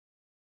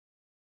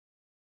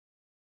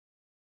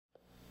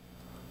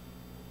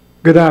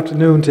Good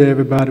afternoon to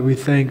everybody. We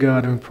thank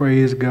God and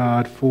praise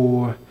God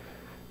for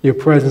your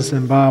presence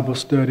in Bible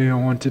study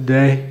on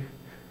today.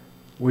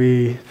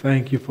 We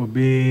thank you for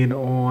being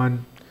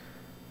on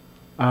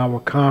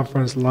our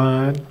conference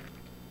line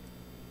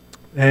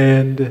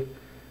and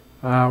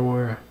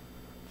our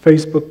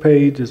Facebook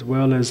page as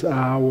well as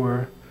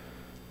our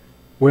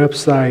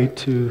website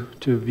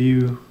to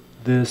view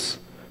this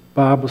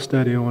Bible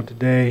study on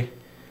today.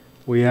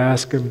 We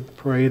ask and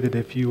pray that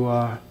if you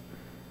are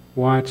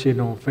watching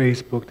on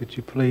Facebook that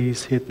you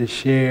please hit the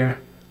share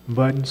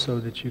button so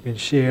that you can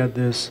share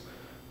this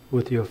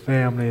with your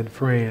family and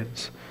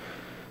friends.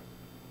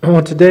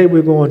 On today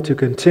we're going to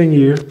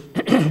continue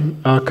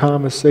our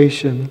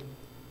conversation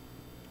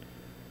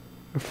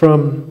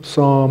from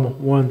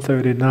Psalm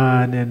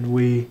 139, and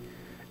we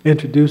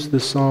introduced the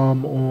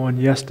psalm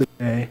on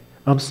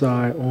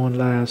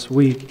last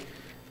week,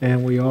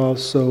 and we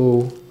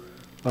also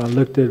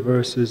looked at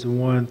verses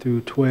 1 through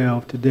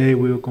 12. Today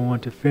we're going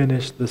to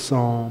finish the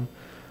psalm,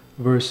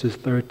 verses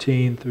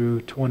 13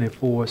 through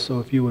 24. So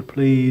if you would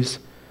please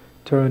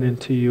turn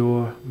into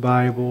your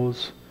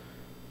Bibles,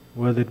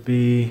 whether it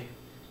be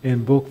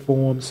in book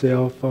form,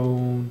 cell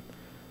phone,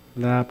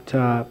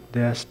 laptop,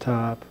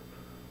 desktop,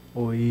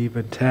 or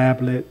even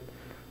tablet.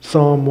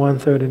 Psalm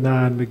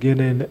 139,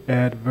 beginning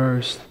at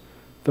verse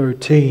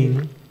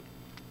 13.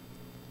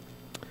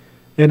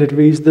 And it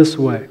reads this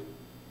way: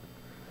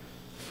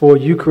 For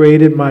you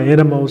created my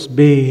innermost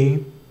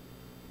being.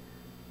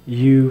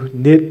 You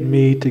knit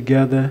me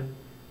together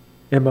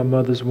in my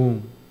mother's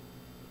womb.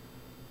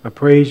 I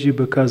praise you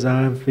because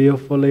I am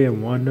fearfully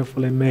and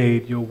wonderfully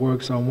made. Your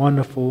works are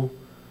wonderful.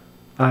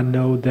 I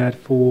know that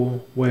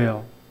full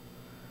well.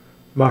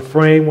 My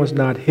frame was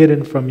not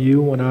hidden from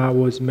you when I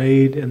was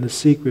made in the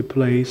secret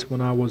place,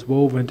 when I was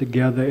woven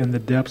together in the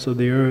depths of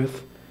the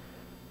earth.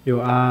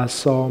 Your eyes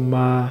saw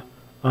my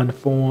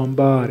unformed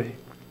body.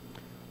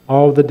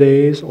 All the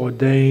days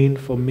ordained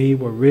for me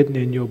were written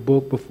in your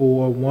book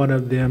before one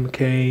of them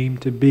came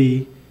to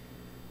be.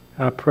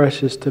 How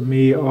precious to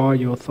me are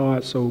your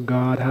thoughts, O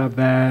God, how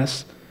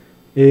vast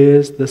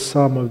is the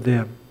sum of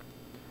them.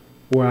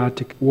 Were I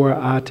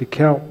to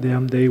count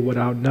them, they would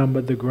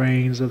outnumber the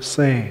grains of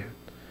sand.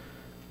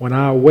 When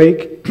I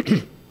awake,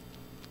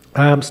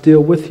 I am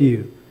still with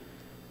you.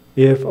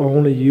 If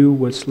only you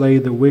would slay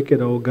the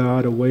wicked, O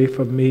God, away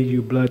from me,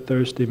 you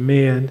bloodthirsty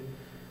men.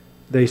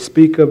 They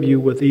speak of you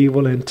with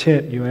evil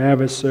intent. Your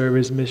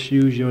adversaries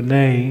misuse your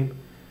name.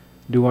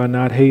 Do I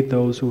not hate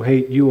those who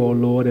hate you, O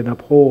Lord, and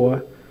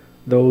abhor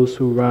those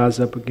who rise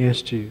up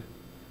against you?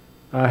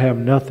 I have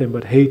nothing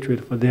but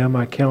hatred for them.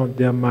 I count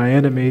them my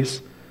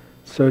enemies.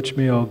 Search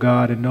me, O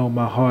God, and know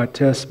my heart.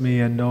 Test me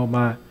and know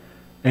my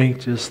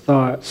anxious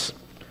thoughts.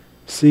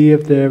 See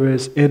if there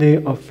is any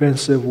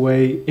offensive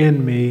way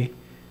in me,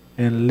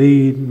 and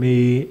lead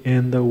me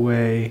in the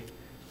way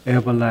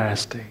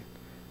everlasting.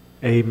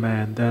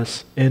 Amen.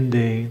 Thus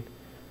ending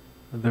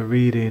the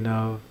reading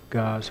of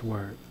God's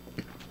Word.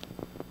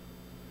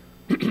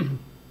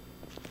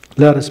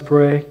 Let us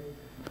pray.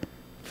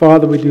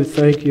 Father, we do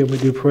thank you and we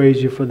do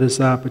praise you for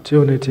this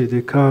opportunity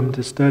to come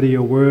to study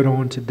your Word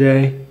on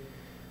today.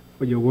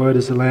 For your Word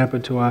is a lamp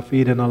unto our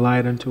feet and a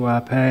light unto our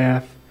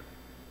path.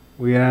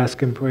 We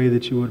ask and pray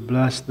that you would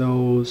bless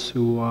those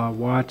who are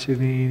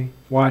watching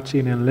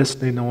and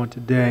listening on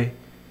today.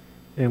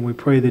 And we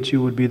pray that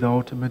you would be the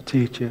ultimate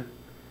teacher.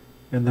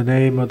 In the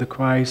name of the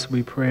Christ,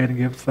 we pray and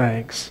give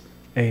thanks.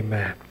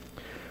 Amen.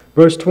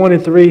 Verse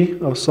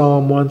 23 of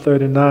Psalm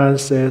 139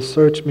 says,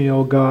 Search me,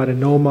 O God, and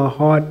know my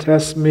heart.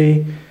 Test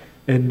me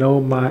and know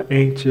my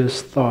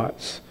anxious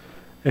thoughts.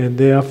 And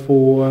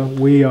therefore,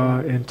 we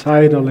are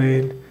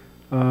entitling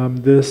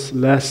this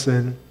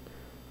lesson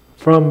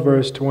from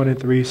verse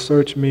 23,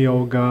 Search me,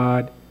 O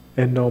God,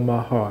 and know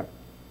my heart.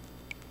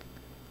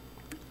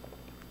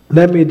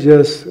 Let me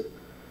just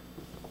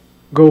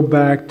go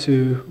back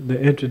to the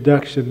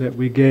introduction that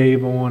we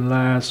gave on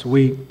last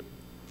week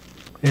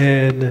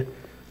and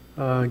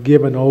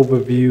give an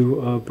overview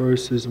of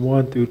verses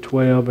 1 through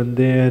 12, and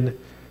then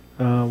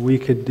we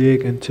could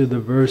dig into the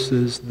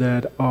verses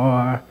that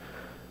are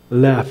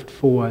left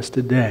for us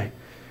today.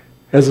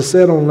 As I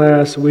said on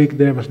last week,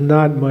 there was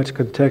not much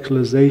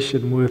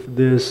contextualization with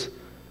this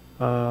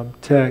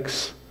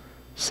text,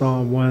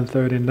 Psalm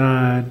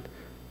 139.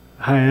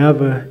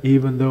 However,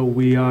 even though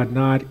we are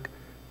not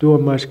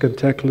doing much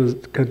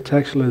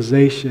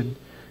contextualization,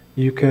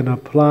 you can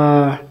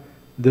apply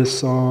this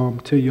psalm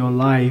to your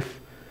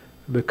life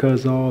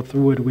because all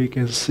through it we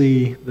can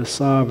see the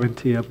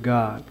sovereignty of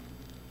God.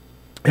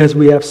 As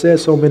we have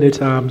said so many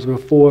times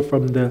before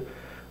from the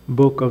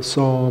book of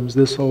Psalms,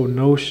 this whole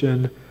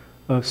notion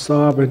of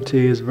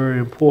sovereignty is very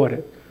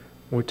important.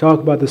 When we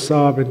talk about the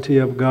sovereignty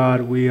of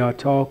God, we are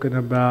talking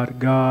about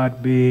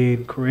God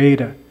being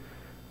creator,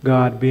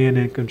 God being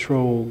in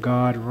control,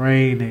 God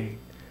reigning,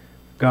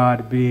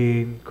 God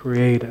being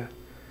creator.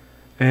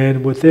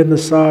 And within the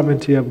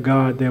sovereignty of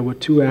God, there were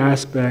two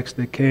aspects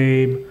that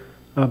came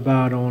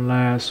about on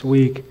last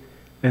week,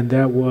 and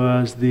that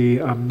was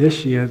the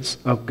omniscience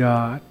of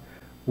God,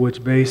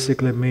 which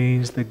basically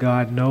means that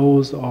God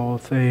knows all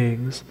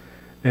things.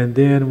 And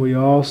then we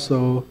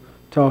also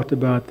talked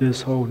about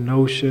this whole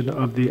notion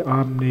of the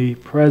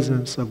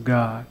omnipresence of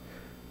God,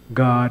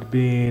 God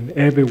being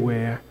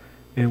everywhere,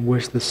 in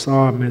which the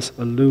psalmist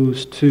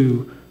alludes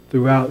to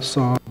throughout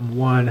Psalm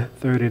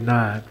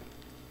 139.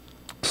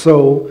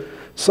 So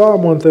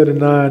Psalm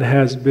 139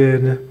 has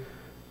been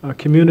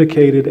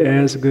communicated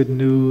as good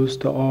news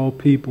to all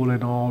people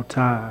in all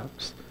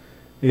times.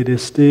 It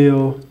is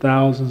still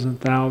thousands and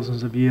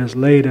thousands of years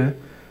later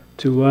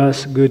to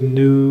us good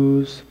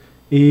news,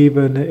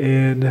 even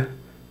in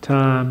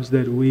times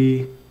that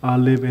we are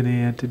living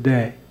in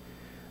today.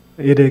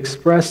 It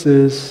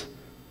expresses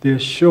the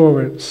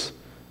assurance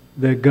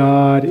that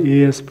God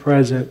is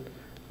present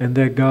and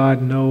that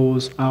God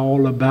knows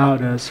all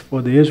about us.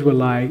 For the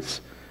Israelites,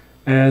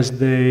 as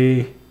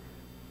they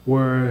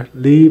were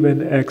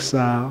leaving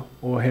exile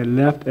or had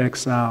left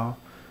exile,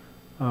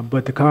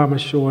 but the common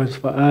assurance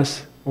for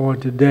us on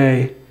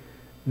today,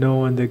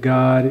 knowing that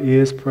God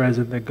is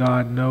present, that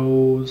God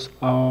knows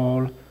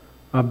all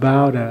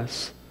about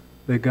us,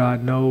 that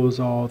God knows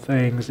all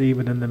things,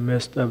 even in the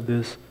midst of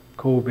this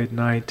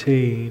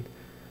COVID-19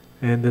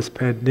 and this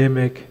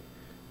pandemic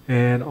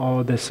and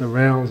all that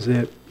surrounds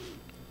it.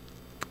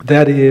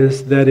 That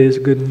is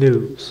good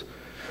news.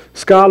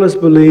 Scholars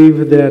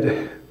believe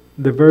that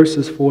the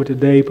verses for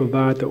today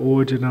provide the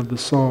origin of the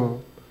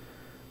psalm.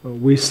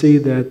 We see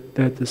that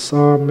the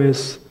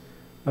psalmist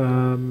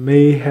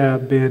may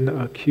have been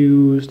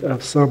accused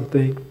of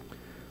something,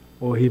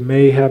 or he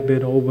may have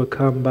been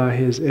overcome by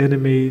his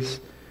enemies,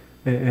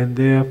 and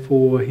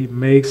therefore he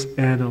makes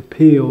an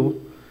appeal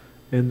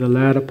in the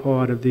latter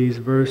part of these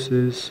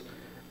verses,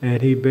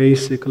 and he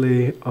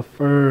basically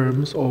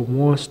affirms or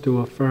wants to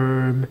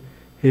affirm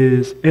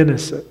his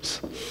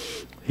innocence.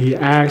 He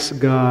asks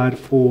God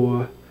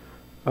for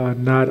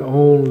not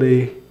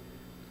only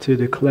to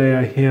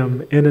declare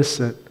him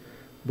innocent,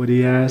 but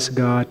he asks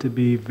God to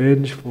be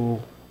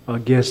vengeful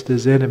against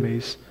his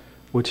enemies,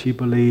 which he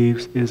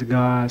believes is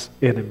God's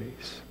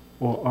enemies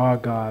or are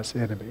God's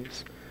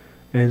enemies.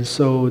 And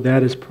so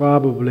that is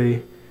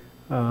probably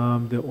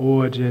the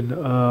origin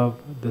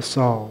of the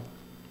psalm.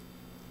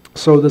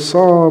 So the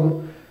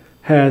psalm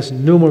has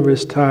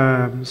numerous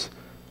times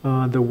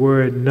the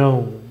word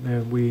known,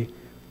 and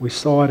we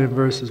saw it in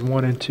verses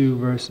 1 and 2,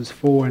 verses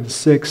 4 and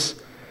 6.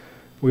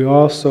 We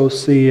also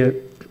see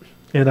it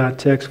in our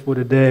text for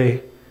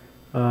today,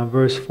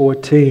 verse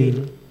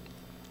 14,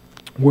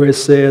 where it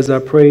says, I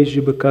praise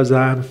you because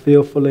I am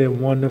fearfully and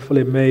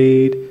wonderfully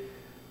made.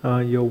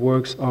 Your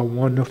works are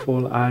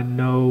wonderful. I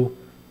know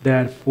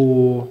that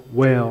full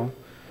well.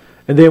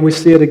 And then we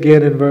see it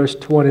again in verse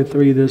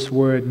 23, this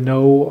word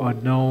know or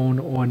known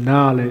or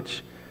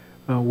knowledge.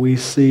 We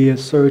see it,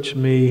 search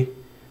me,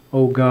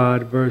 O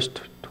God, verse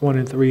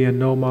 23, and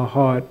know my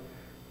heart.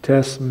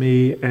 Test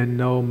me and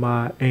know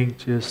my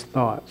anxious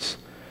thoughts.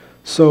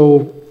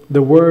 So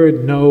the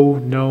word know,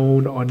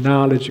 known, or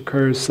knowledge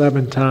occurs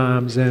 7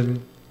 times,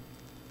 and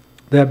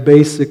that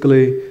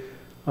basically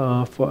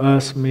for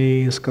us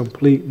means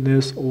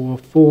completeness or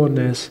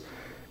fullness.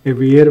 It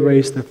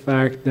reiterates the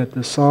fact that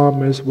the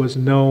psalmist was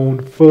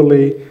known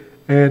fully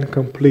and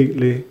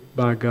completely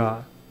by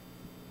God.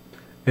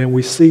 And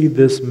we see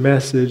this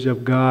message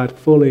of God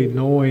fully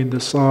knowing the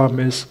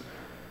psalmist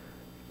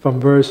from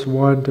verse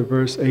 1 to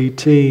verse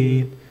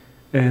 18.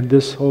 And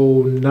this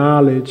whole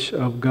knowledge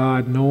of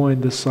God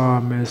knowing the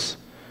psalmist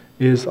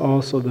is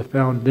also the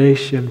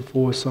foundation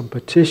for some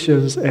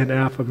petitions and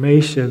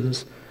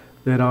affirmations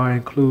that are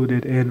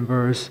included in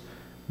verse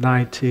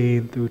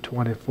 19 through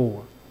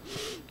 24.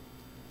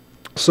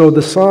 So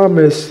the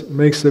psalmist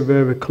makes it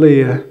very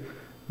clear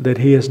that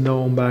he is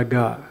known by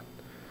God.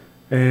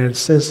 And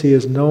since he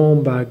is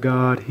known by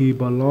God, he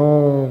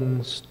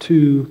belongs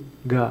to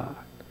God.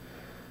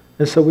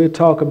 And so we'll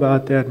talk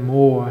about that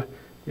more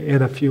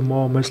in a few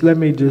moments. Let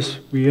me just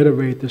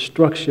reiterate the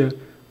structure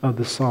of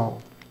the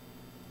psalm.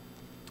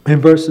 In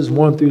verses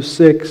 1 through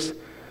 6,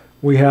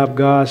 we have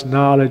God's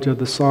knowledge of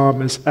the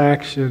psalmist's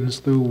actions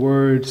through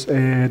words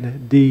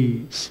and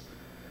deeds.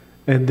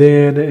 And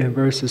then in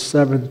verses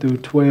 7 through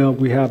 12,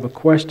 we have a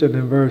question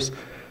in verse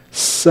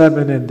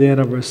 7, and then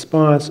a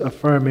response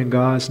affirming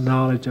God's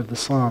knowledge of the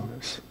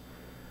psalmist.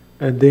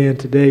 And then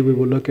today we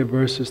will look at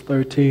verses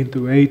 13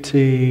 through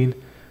 18,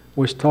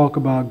 which talk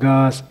about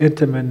God's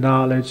intimate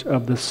knowledge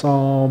of the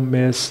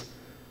psalmist,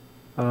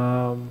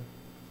 knowledge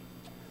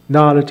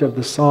of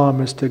the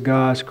psalmist to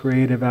God's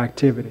creative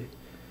activity.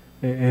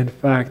 In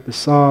fact, the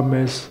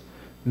psalmist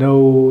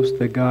knows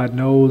that God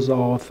knows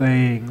all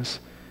things,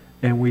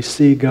 and we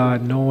see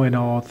God knowing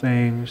all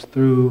things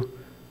through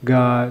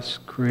God's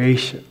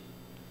creation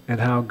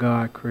and how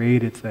God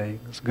created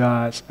things,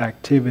 God's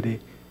activity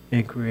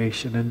in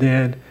creation. And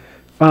then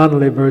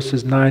finally,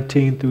 verses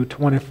 19 through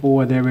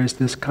 24, there is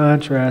this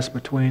contrast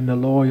between the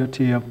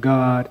loyalty of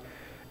God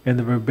and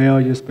the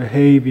rebellious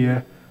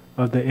behavior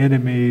of the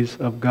enemies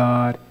of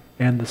God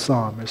and the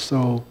psalmist.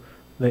 So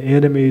the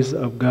enemies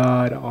of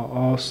God are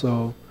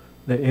also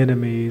the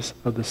enemies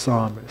of the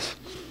psalmist.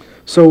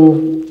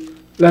 So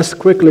Let's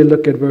quickly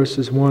look at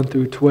verses 1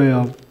 through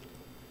 12.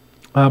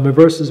 In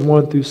verses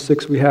 1 through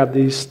 6, we have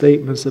these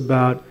statements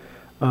about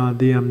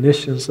the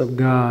omniscience of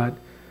God.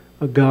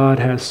 God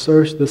has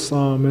searched the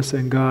psalmist,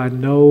 and God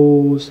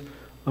knows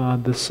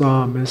the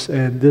psalmist,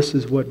 and this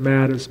is what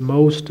matters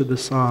most to the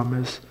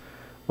psalmist.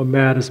 What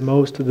matters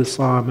most to the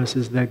psalmist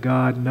is that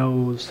God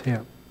knows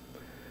him.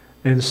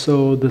 And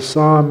so the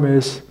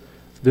psalmist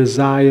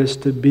desires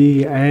to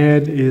be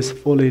and is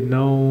fully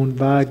known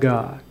by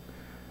God.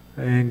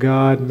 And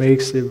God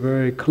makes it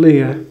very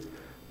clear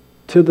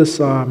to the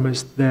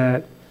psalmist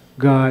that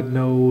God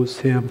knows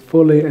him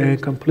fully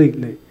and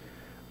completely.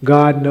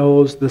 God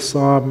knows the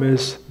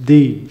psalmist's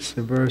deeds.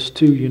 In verse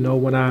 2,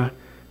 when I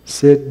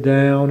sit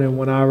down and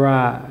when I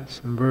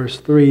rise. In verse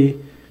 3,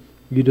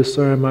 you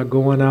discern my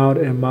going out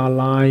and my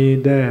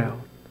lying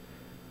down.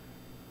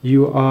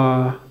 You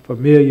are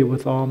familiar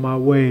with all my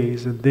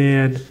ways. And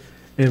then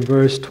in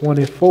verse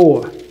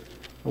 24,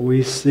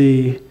 we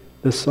see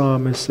the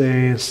psalmist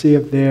saying, see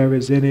if there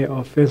is any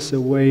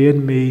offensive way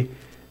in me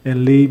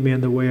and lead me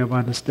in the way of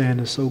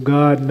understanding. So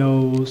God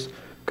knows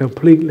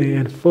completely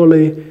and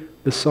fully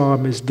the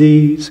psalmist's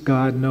deeds.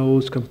 God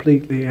knows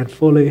completely and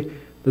fully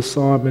the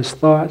psalmist's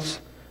thoughts.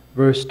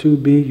 Verse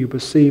 2b, you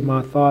perceive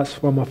my thoughts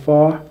from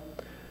afar.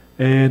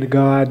 And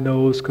God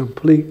knows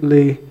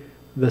completely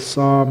the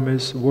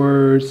psalmist's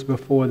words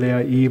before they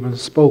are even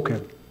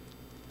spoken.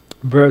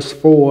 Verse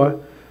 4,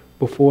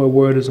 before a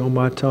word is on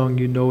my tongue,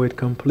 you know it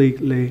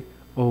completely,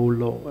 O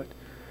Lord.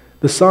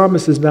 The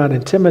psalmist is not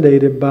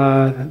intimidated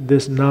by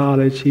this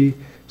knowledge. He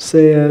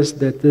says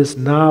that this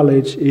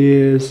knowledge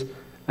is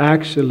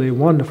actually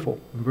wonderful.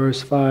 In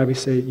verse 5, he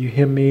said, you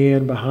hem me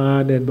in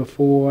behind and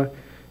before.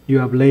 You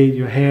have laid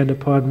your hand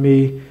upon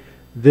me.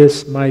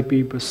 This might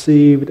be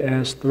perceived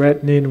as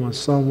threatening when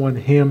someone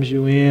hems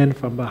you in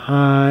from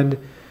behind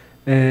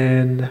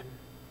and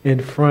in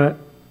front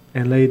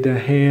and laid their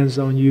hands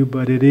on you,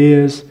 but it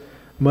is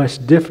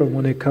much different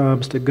when it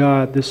comes to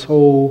God. This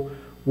whole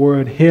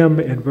word hem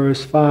in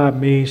verse 5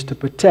 means to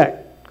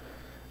protect.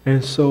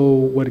 And so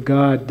what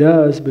God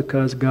does,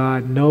 because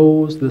God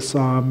knows the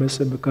psalmist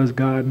and because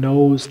God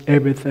knows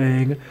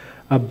everything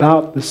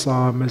about the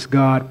psalmist,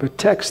 God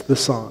protects the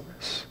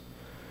psalmist.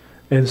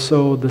 And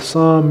so the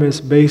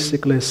psalmist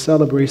basically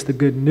celebrates the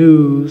good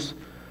news,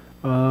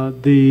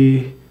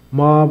 the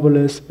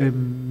marvelous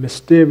and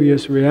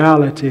mysterious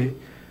reality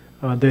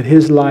that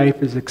his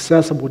life is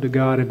accessible to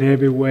God in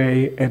every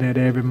way and at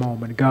every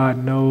moment.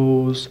 God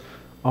knows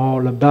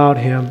all about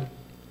him.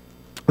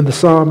 And the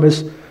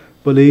psalmist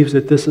believes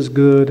that this is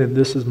good and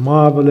this is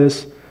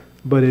marvelous,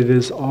 but it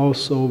is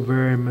also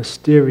very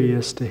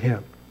mysterious to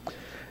him.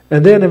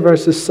 And then in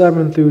verses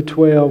 7 through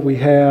 12, we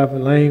have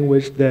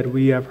language that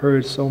we have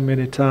heard so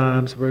many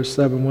times. Verse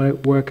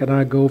 7, where can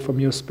I go from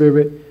your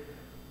spirit?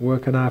 Where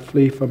can I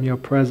flee from your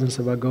presence?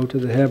 If I go to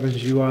the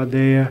heavens, you are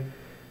there.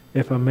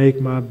 If I make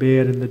my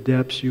bed in the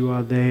depths, you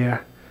are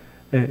there.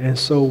 And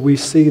so we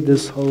see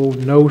this whole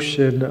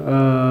notion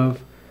of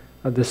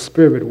the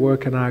spirit. Where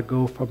can I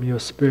go from your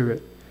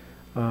spirit?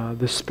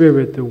 The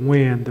spirit, the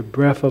wind, the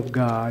breath of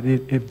God.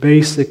 It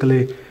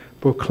basically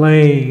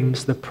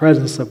proclaims the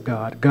presence of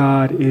God.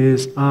 God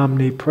is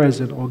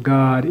omnipresent, or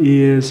God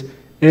is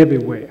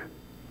everywhere.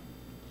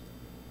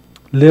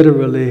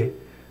 Literally,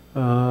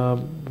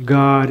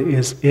 God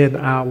is in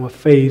our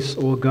face,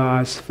 or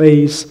God's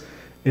face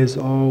is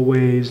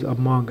always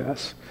among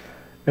us.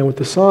 And what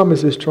the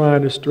psalmist is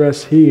trying to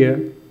stress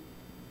here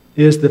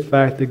is the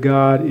fact that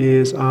God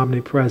is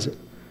omnipresent,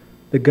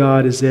 that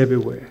God is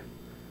everywhere,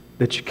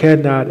 that you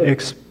cannot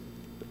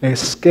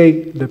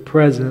escape the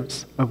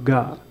presence of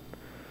God.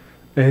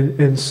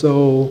 And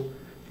so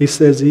he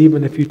says,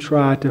 even if you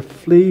try to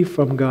flee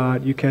from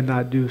God, you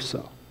cannot do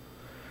so.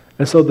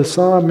 And so the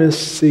psalmist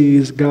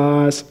sees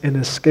God's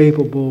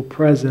inescapable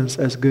presence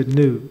as good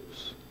news.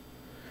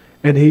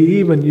 And he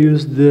even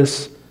used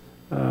this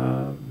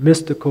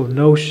mystical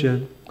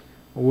notion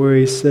where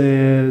he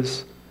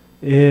says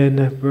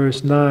in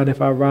verse 9,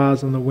 if I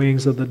rise on the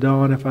wings of the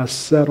dawn, if I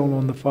settle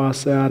on the far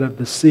side of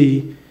the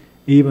sea,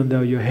 even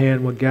though your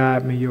hand will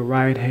guide me, your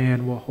right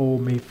hand will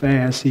hold me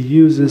fast. He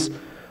uses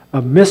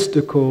a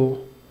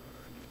mystical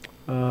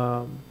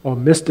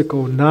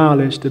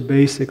knowledge to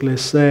basically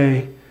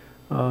say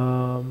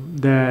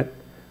that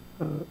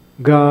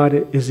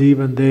God is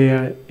even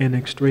there in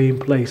extreme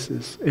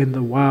places. In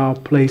the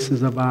wild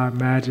places of our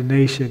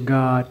imagination,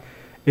 God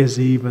is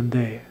even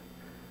there.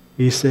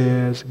 He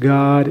says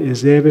God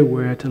is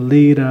everywhere to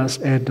lead us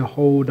and to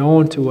hold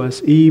on to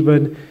us.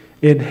 Even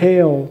in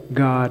hell,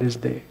 God is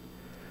there.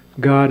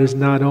 God is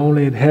not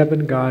only in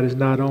heaven, God is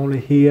not only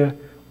here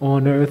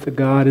on earth,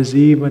 God is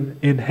even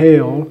in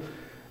hell.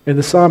 And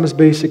the psalmist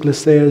basically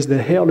says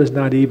that hell is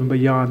not even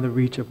beyond the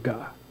reach of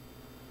God.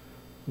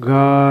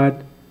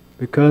 God,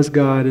 because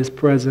God is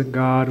present,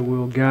 God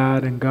will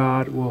guide and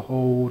God will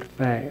hold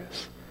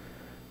fast.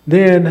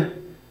 Then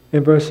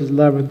in verses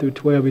 11 through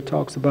 12, he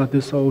talks about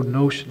this whole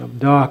notion of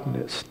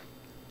darkness.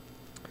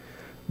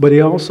 But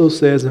he also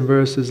says in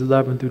verses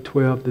 11 through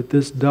 12 that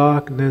this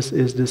darkness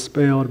is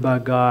dispelled by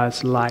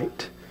God's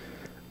light.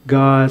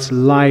 God's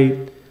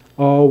light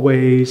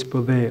always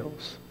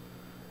prevails.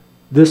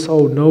 This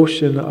whole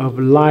notion of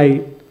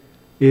light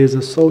is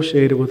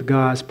associated with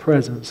God's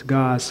presence,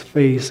 God's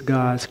face,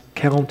 God's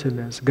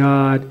countenance.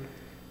 God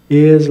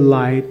is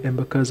light, and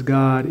because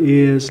God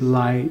is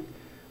light,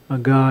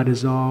 God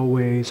is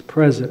always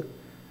present,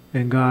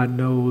 and God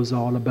knows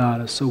all about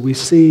us. So we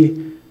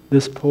see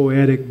this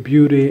poetic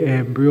beauty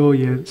and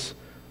brilliance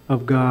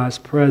of God's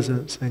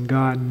presence and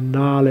God's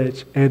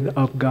knowledge and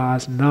of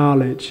God's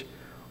knowledge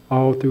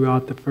all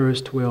throughout the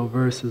first 12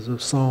 verses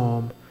of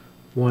Psalm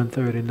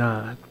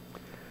 139.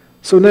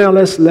 So now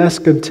let's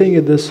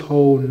continue this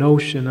whole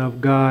notion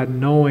of God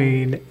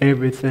knowing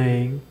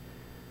everything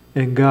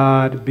and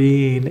God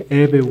being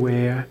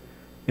everywhere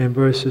in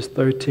verses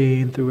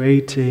 13 through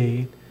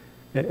 18.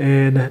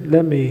 And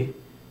let me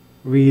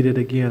read it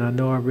again. I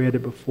know I read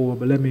it before,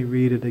 but let me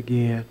read it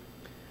again.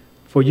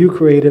 For you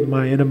created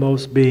my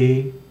innermost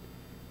being.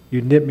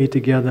 You knit me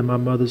together in my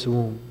mother's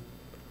womb.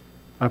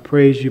 I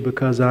praise you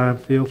because I am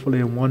fearfully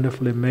and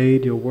wonderfully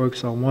made. Your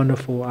works are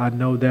wonderful. I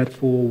know that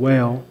full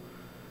well.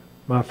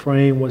 My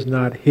frame was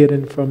not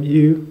hidden from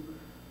you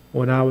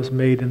when I was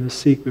made in the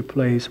secret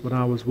place, when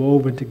I was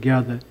woven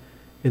together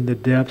in the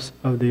depths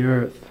of the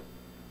earth.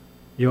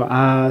 Your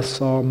eyes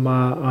saw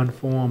my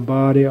unformed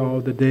body.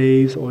 All the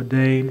days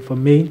ordained for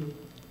me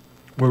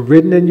were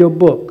written in your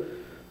book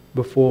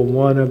before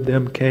one of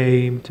them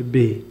came to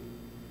be.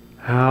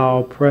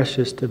 How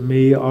precious to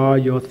me are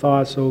your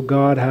thoughts, O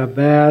God. How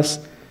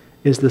vast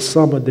is the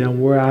sum of them.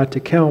 Were I to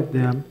count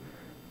them,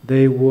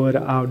 they would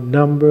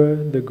outnumber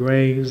the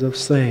grains of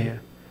sand.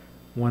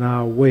 When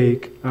I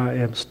awake, I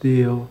am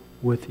still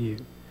with you.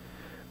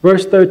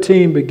 Verse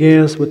 13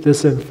 begins with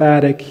this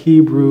emphatic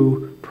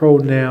Hebrew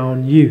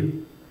pronoun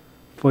you.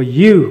 For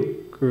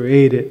you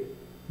created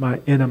my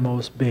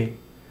innermost being.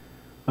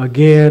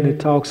 Again, it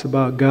talks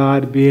about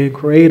God being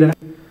creator.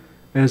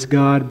 As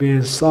God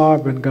being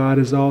sovereign, God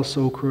is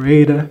also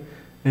creator.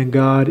 And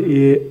God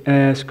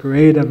as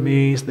creator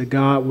means that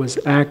God was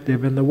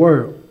active in the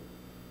world.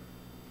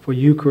 For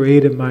you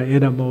created my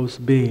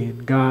innermost being.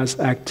 God's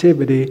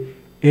activity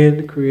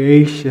in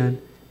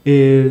creation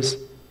is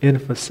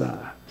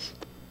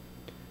emphasized.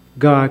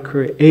 God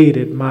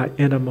created my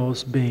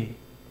innermost being.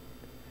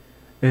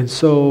 And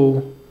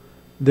so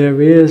there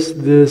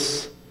is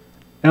this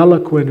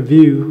eloquent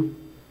view,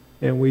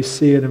 and we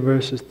see it in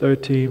verses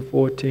 13,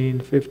 14,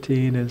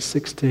 15, and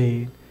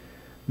 16.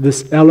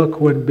 This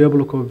eloquent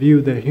biblical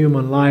view that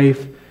human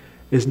life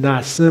is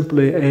not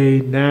simply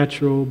a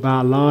natural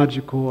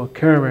biological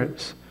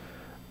occurrence,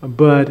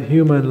 but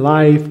human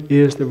life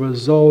is the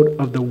result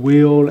of the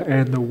will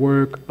and the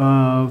work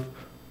of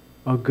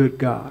a good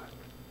God,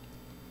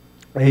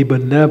 a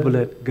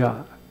benevolent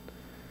God.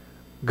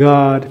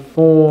 God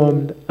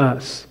formed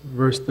us.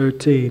 Verse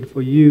 13,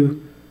 for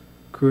you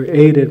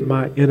created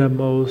my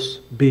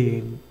innermost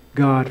being.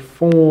 God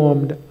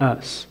formed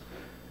us.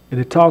 And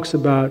it talks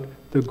about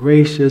the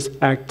gracious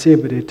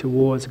activity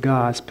towards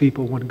God's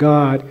people. When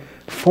God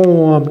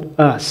formed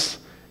us,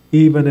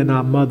 even in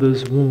our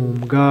mother's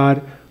womb,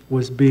 God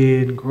was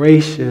being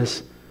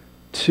gracious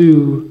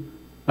to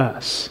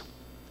us.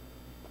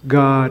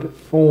 God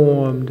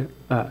formed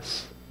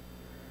us.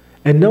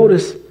 And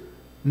notice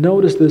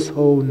this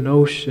whole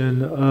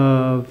notion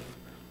of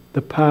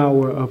the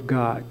power of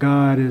God.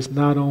 God is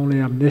not only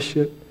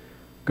omniscient,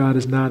 God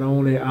is not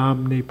only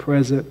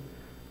omnipresent,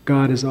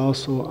 God is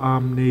also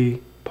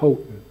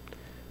omnipotent.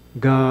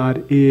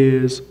 God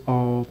is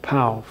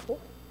all-powerful.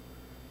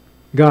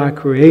 God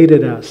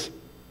created us,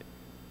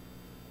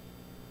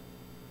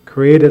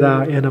 created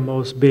our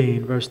innermost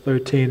being. Verse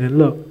 13, and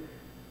look,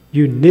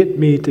 you knit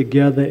me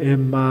together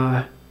in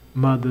my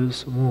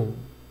mother's womb.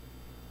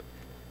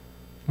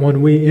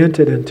 When we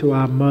entered into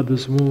our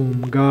mother's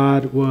womb,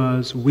 God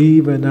was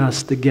weaving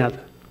us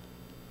together.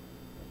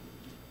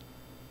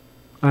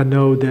 I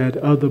know that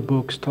other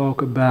books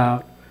talk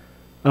about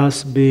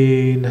us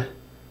being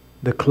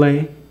the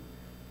clay,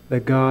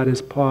 that God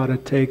is potter,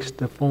 takes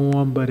the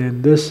form, but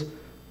in this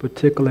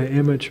particular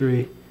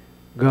imagery,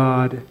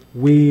 God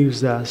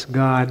weaves us,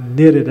 God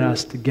knitted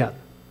us together.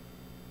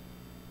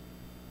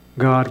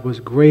 God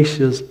was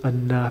gracious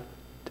enough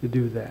to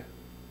do that.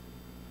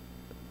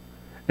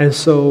 And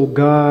so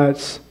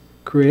God's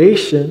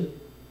creation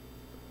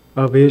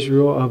of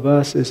Israel, of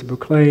us, is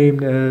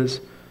proclaimed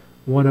as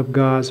one of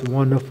God's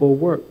wonderful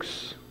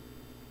works.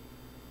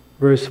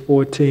 Verse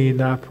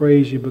 14, I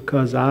praise you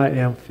because I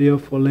am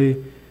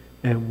fearfully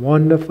and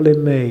wonderfully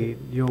made.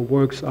 Your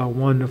works are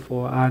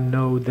wonderful. I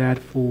know that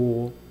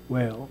full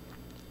well.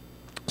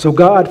 So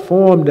God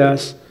formed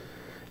us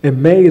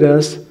and made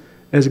us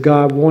as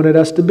God wanted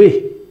us to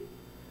be.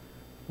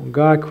 When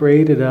God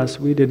created us,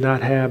 we did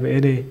not have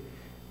any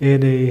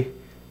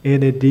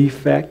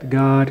defect.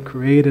 God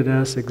created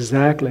us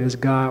exactly as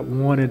God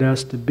wanted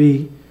us to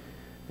be.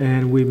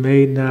 And we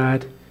may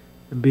not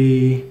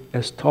be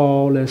as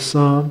tall as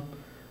some.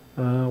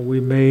 We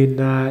may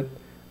not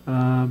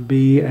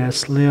be as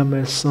slim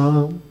as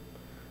some.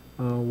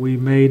 We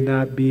may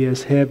not be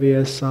as heavy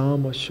as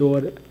some or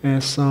short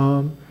as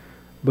some.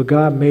 But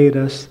God made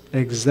us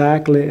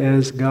exactly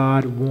as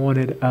God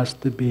wanted us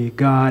to be.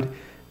 God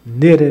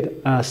knitted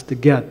us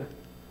together.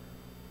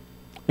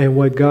 And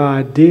what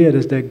God did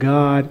is that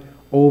God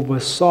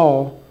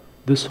oversaw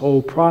this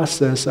whole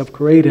process of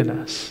creating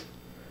us.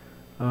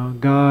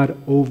 God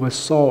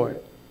oversaw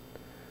it.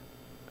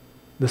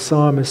 The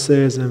psalmist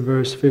says in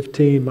verse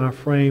 15, "My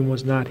frame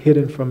was not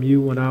hidden from you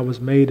when I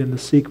was made in the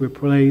secret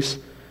place,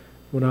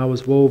 when I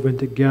was woven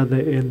together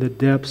in the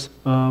depths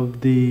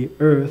of the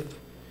earth.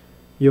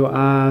 Your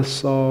eyes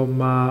saw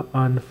my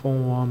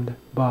unformed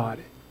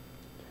body."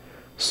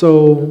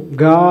 So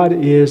God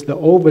is the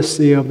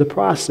overseer of the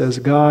process.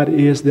 God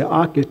is the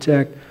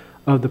architect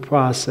of the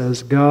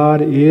process.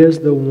 God is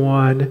the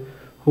one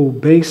who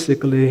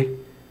basically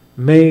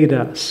made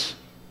us.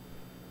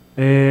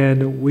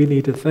 And we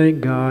need to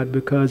thank God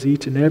because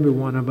each and every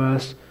one of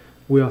us,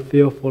 we are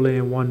fearfully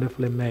and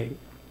wonderfully made.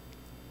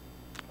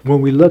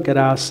 When we look at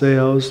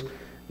ourselves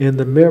in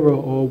the mirror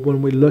or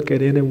when we look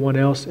at anyone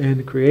else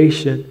in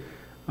creation,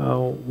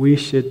 we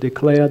should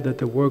declare that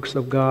the works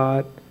of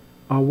God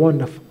are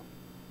wonderful.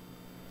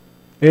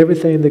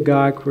 Everything that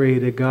God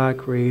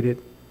created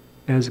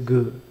as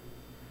good.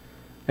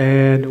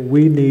 And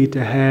we need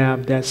to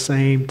have that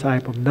same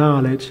type of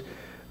knowledge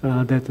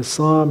that the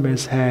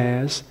psalmist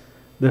has,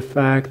 the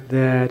fact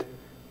that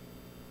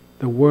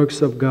the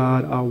works of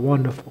God are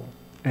wonderful,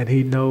 and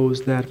he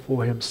knows that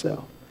for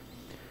himself.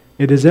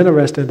 It is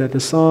interesting that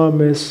the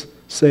psalmist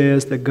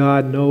says that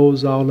God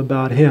knows all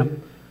about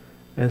him.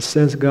 And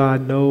since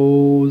God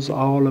knows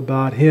all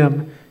about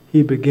him,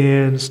 he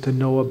begins to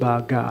know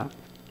about God.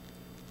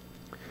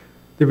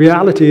 The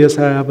reality is,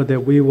 however,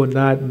 that we will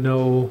not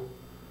know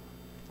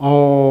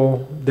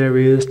all there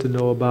is to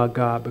know about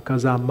God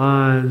because our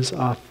minds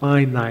are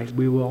finite.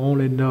 We will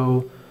only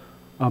know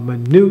a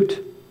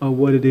minute of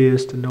what it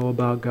is to know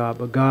about God.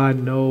 But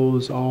God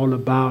knows all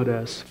about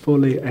us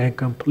fully and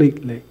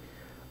completely.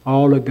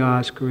 All of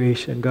God's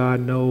creation, God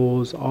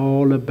knows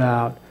all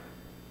about,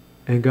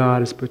 and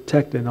God is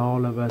protecting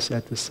all of us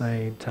at the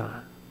same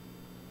time.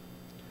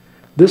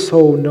 This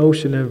whole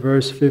notion in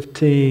verse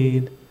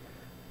 15,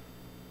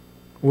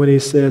 when he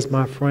says,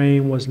 "My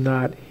frame was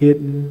not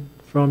hidden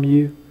from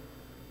you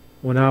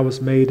when I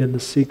was made in the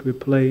secret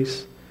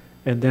place,"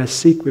 and that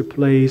secret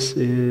place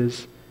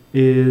is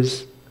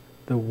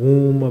the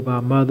womb of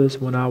our mothers,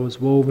 when I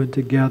was woven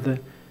together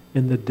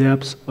in the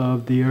depths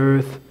of the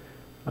earth.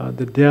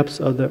 The depths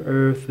of the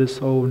earth, this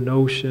whole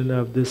notion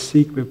of this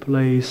secret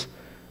place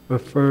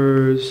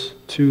refers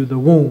to the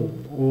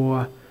womb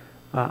or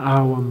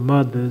our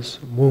mother's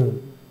womb.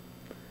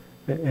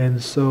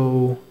 And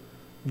so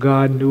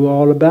God knew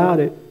all about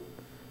it,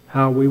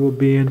 how we were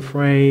being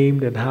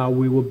framed and how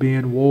we were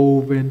being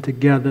woven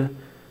together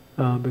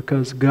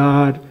because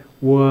God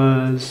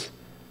was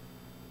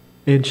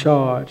in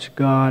charge.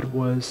 God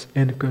was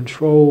in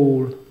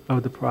control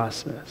of the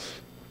process.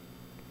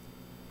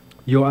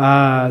 Your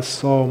eyes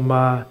saw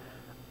my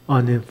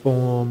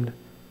unformed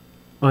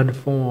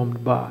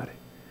body.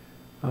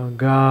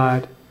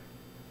 God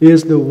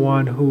is the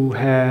one who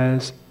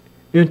has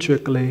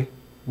intricately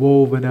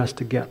woven us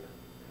together.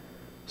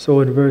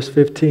 So in verse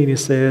 15 it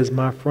says,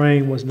 "My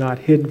frame was not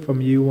hidden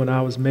from you when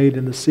I was made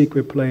in the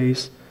secret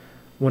place,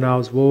 when I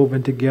was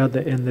woven together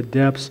in the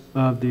depths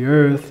of the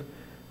earth."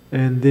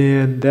 And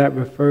then that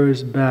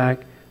refers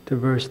back to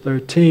verse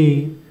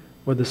 13,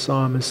 where the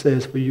psalmist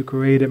says, "For you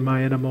created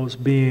my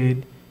innermost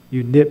being,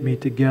 you knit me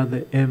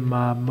together in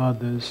my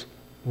mother's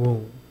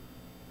womb."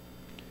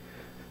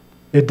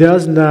 It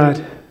does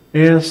not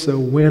answer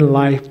when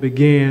life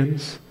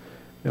begins,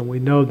 and we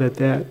know that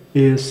that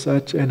is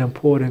such an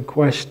important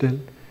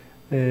question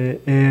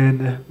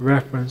in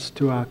reference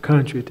to our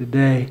country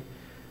today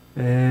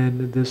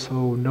and this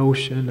whole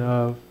notion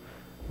of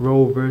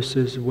Roe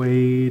versus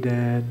Wade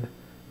and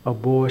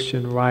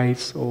abortion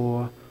rights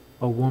or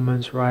a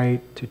woman's right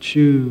to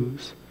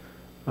choose.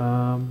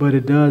 But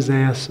it does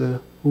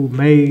answer who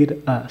made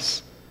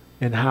us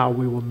and how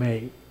we were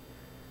made.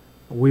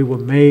 We were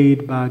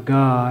made by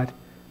God,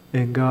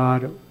 and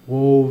God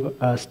wove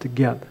us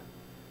together.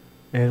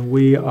 And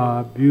we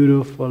are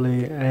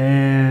beautifully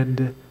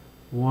and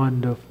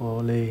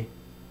wonderfully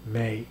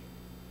made.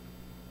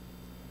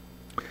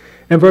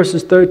 And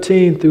verses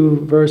 13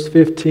 through verse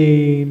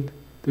 15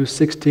 through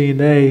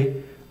 16a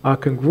are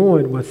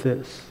congruent with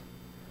this.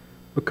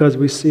 Because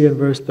we see in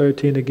verse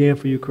 13 again,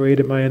 "For you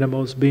created my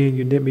innermost being,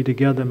 you knit me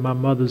together in my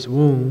mother's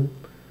womb."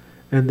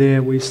 And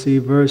then we see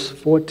verse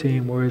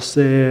 14 where it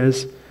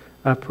says,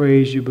 "I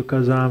praise you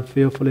because I'm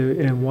fearfully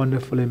and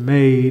wonderfully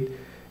made."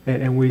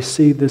 And we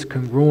see this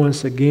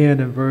congruence again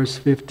in verse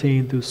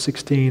 15 through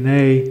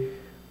 16a,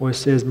 where it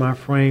says, "My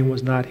frame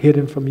was not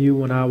hidden from you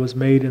when I was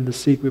made in the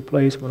secret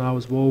place, when I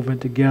was woven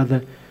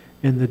together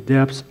in the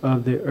depths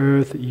of the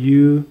earth.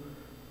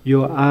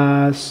 Your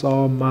eyes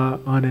saw my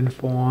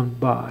uninformed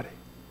body."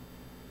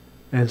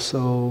 And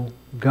so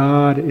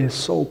God is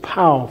so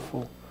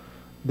powerful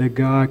that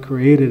God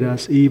created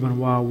us even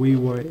while we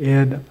were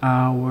in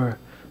our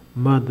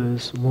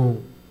mother's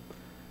womb.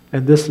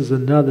 And this is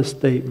another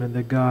statement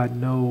that God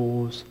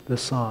knows the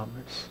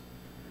psalmist.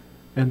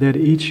 and that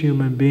each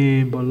human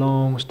being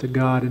belongs to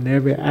God in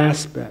every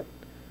aspect.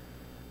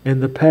 In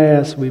the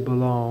past, we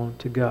belonged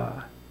to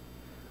God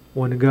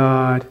when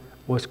God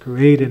was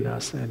creating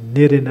us and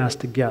knitting us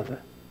together,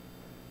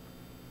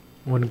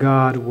 when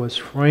God was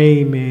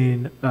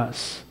framing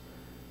us.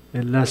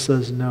 It lets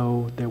us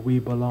know that we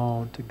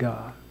belong to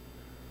God.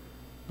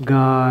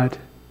 God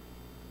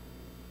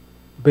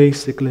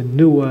basically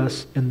knew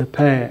us in the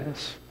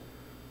past.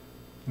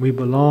 We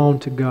belong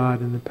to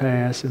God in the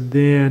past, and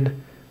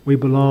then we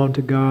belong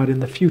to God in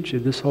the future.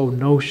 This whole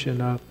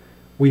notion of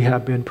we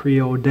have been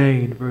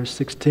preordained. Verse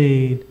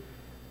 16,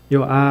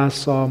 your eyes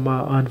saw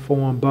my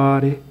unformed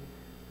body.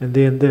 And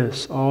then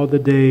this, all the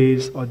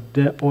days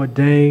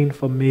ordained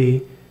for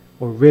me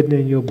were written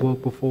in your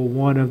book before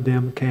one of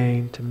them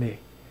came to me.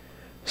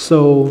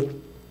 So,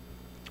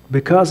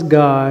 because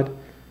God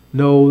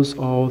knows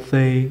all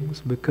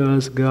things,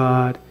 because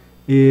God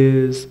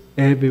is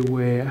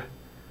everywhere,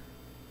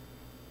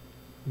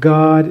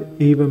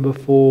 God, even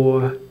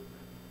before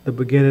the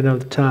beginning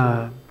of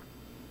time,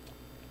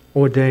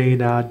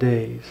 ordained our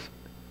days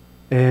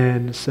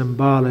and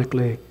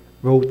symbolically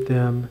wrote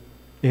them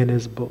in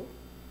his book.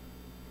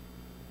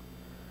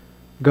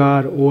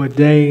 God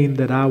ordained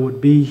that I would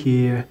be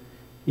here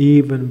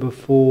even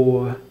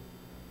before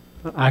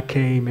I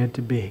came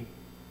into being.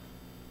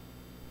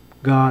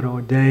 God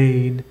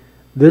ordained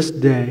this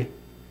day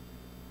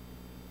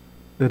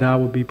that I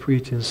would be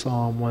preaching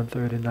Psalm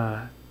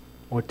 139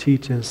 or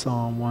teaching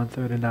Psalm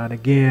 139.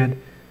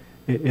 Again,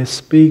 it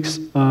speaks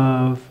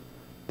of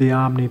the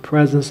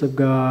omnipresence of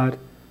God,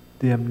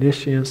 the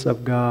omniscience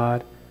of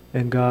God,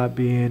 and God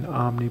being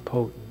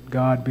omnipotent.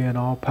 God being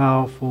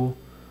all-powerful,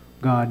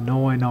 God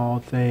knowing all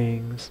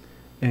things,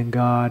 and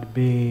God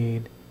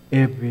being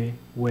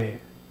everywhere.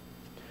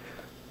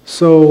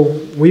 So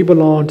we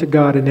belong to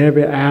God in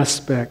every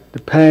aspect,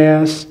 the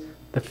past,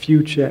 the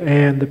future,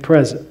 and the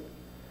present.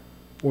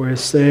 Where it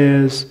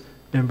says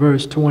in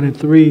verse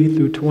 23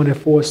 through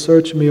 24,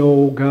 search me,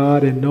 O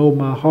God, and know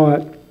my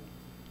heart.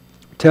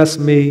 Test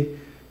me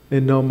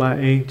and know my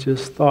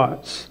anxious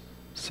thoughts.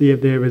 See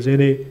if there is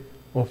any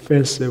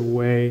offensive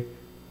way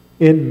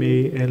in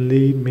me, and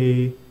lead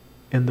me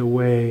in the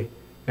way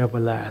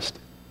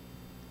everlasting.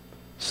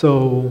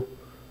 So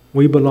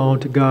we belong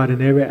to God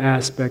in every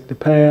aspect, the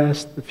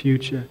past, the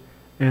future,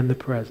 and the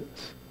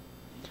present.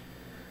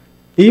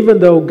 Even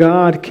though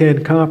God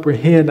can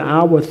comprehend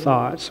our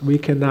thoughts, we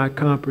cannot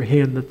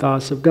comprehend the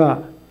thoughts of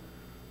God.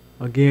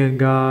 Again,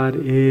 God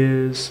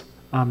is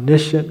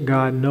omniscient.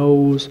 God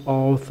knows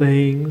all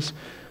things.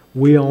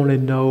 We only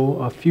know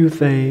a few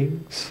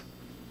things.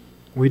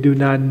 We do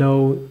not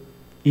know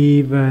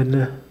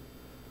even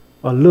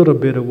a little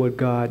bit of what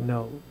God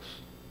knows.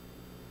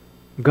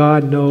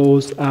 God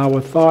knows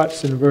our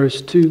thoughts in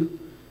verse 2.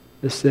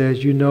 It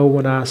says, you know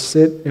when I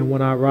sit and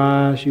when I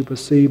rise, you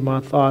perceive my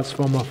thoughts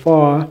from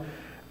afar.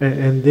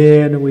 And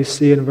then we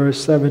see in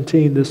verse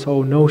 17 this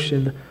whole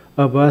notion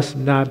of us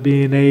not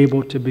being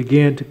able to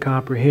begin to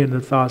comprehend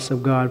the thoughts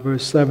of God.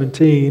 Verse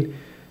 17,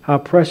 how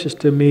precious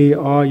to me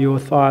are your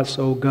thoughts,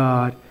 O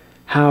God.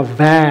 How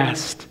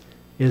vast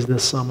is the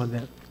sum of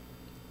them.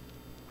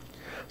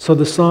 So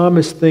the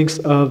psalmist thinks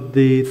of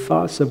the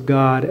thoughts of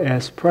God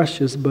as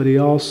precious, but he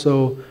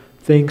also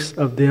thinks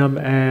of them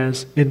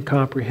as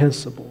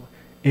incomprehensible,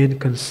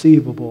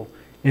 inconceivable,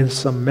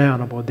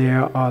 insurmountable.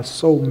 There are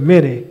so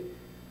many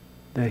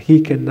that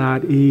he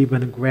cannot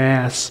even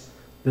grasp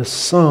the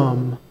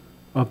sum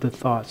of the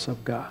thoughts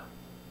of God.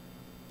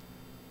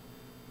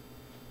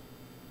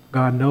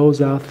 God knows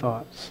our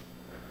thoughts,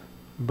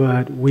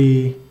 but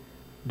we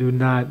do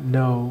not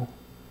know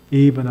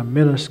even a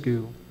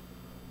minuscule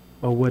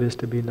of what is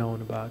to be known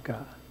about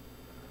God.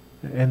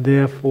 And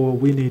therefore,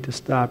 we need to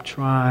stop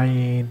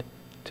trying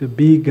to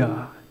be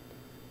God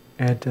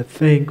and to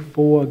think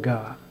for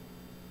God.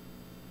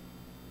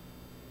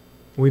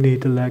 We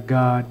need to let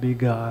God be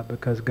God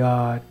because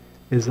God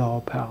is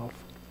all-powerful.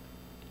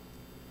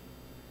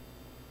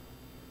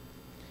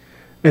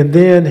 And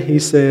then he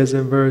says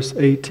in verse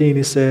 18,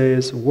 he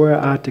says, were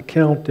I to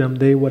count them,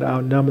 they would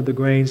outnumber the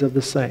grains of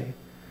the sand.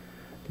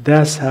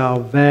 That's how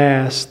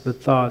vast the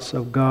thoughts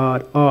of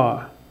God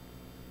are.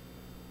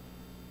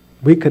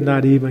 We could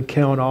not even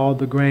count all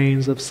the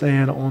grains of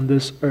sand on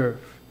this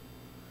earth.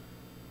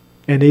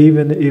 And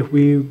even if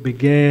we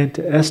began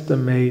to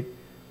estimate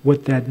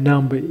what that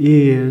number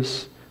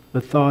is, the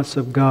thoughts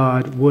of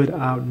God would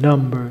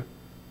outnumber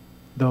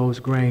those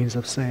grains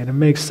of sand. It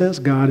makes sense.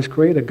 God is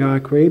creator.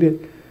 God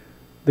created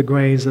the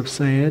grains of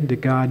sand.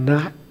 Did God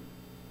not?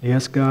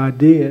 Yes, God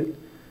did.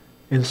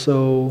 And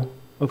so,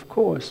 of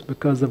course,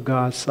 because of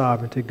God's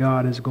sovereignty,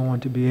 God is going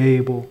to be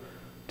able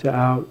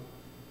to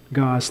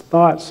God's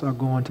thoughts are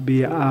going to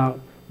be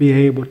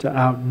able to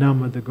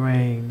outnumber the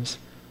grains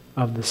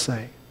of the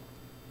sand.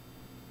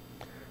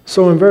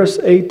 So in verse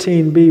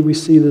 18b, we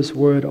see this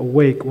word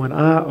awake. When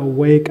I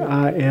awake,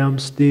 I am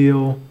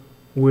still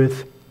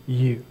with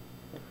you.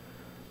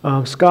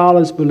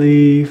 Scholars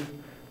believe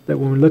that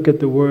when we look at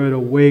the word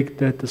awake,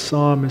 that the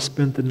psalmist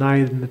spent the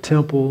night in the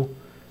temple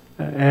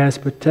as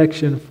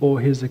protection for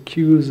his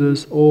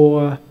accusers,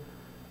 or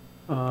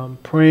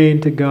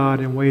praying to God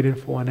and waiting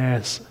for an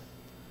answer.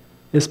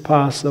 It's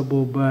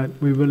possible, but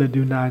we really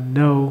do not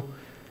know.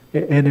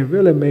 And it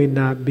really may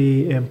not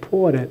be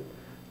important,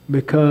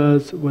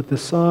 because what the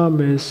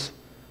psalmist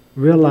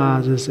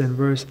realizes in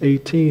verse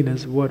 18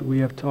 is what we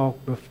have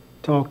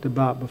talked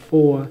about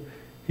before.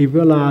 He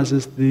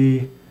realizes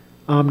the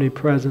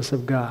omnipresence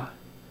of God.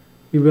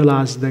 He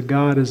realizes that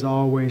God is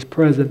always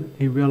present.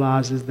 He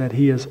realizes that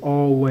he is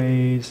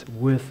always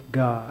with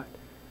God.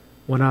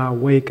 When I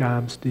awake, I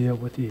am still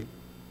with you.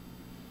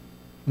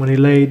 When he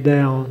laid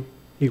down,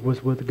 he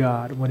was with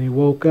God. When he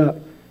woke up,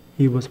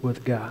 he was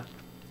with God.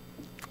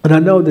 And I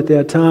know that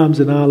there are times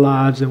in our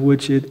lives in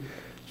which it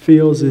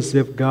feels as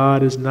if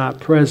God is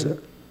not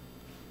present,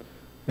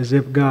 as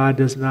if God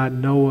does not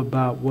know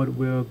about what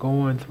we're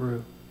going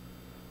through,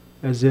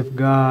 as if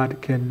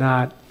God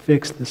cannot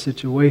fix the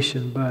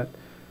situation. But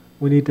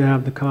we need to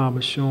have the calm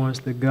assurance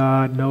that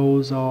God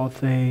knows all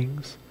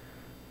things,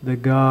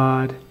 that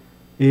God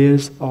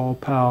is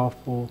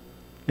all-powerful,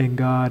 and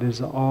God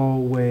is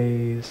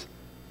always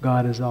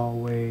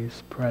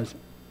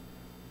present.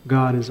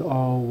 God is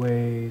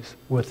always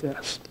with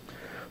us.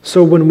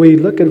 So when we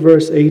look at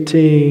verse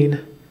 18,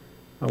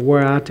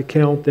 were I to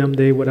count them,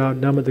 they would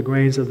outnumber the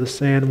grains of the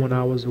sand. When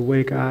I was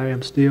awake, I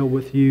am still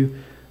with you.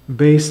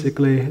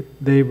 Basically,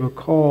 they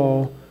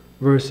recall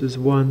verses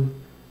 7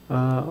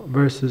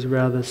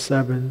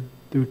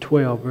 through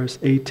 12. Verse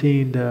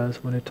 18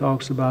 does, when it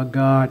talks about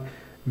God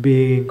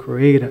being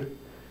creator.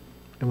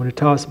 And when it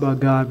talks about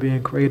God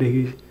being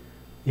creator,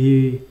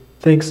 he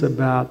thinks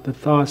about the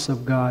thoughts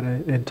of God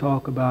and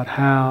talk about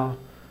how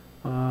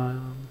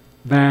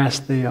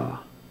vast they are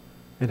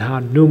and how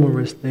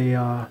numerous they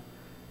are.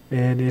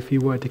 And if he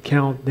were to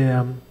count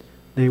them,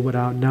 they would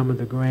outnumber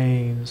the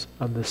grains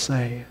of the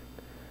sand.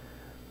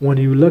 When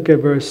you look at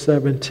verse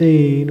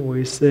 17, where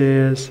he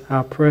says,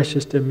 how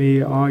precious to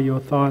me are your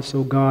thoughts,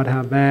 O God,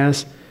 how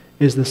vast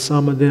is the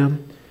sum of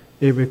them,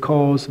 it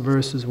recalls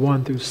verses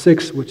 1 through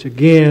 6, which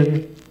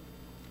again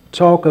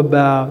talk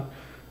about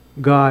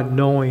God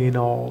knowing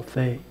all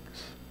things.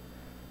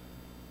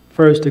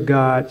 First, to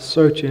God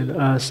searching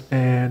us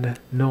and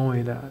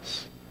knowing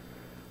us.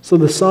 So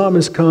the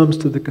psalmist comes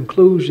to the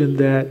conclusion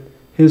that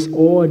his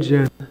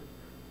origin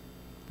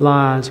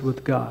lies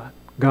with God.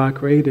 God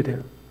created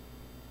him.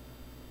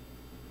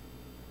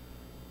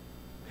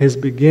 His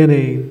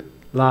beginning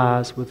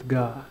lies with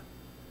God.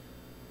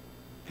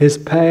 His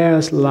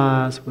past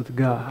lies with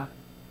God.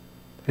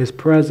 His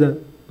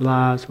present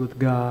lies with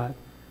God.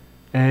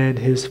 And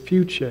his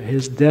future,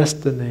 his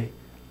destiny,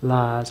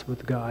 lies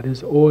with God.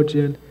 His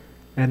origin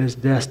and his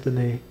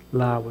destiny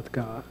lie with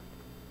God.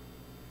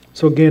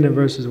 So again, in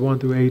verses 1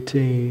 through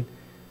 18,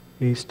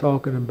 he's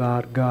talking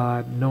about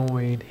God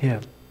knowing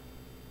him.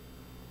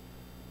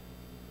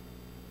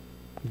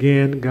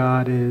 Again,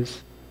 God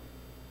is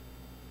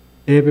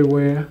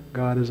everywhere.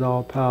 God is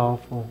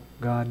all-powerful.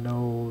 God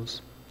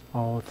knows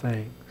all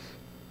things.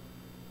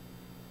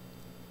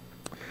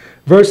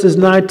 Verses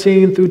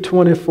 19 through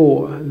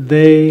 24,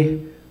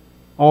 they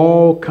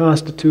all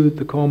constitute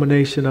the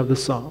culmination of the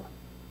psalm.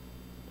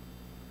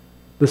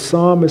 The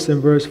psalmist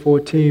in verse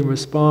 14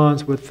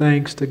 responds with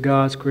thanks to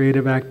God's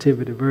creative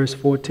activity. Verse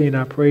 14,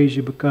 I praise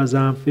you because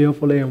I am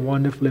fearfully and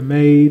wonderfully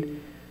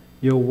made.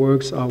 Your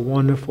works are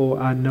wonderful.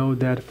 I know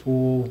that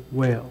full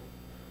well.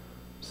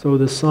 So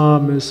the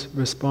psalmist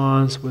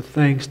responds with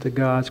thanks to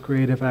God's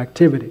creative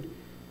activity.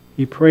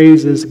 He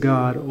praises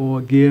God or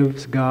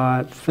gives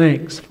God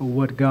thanks for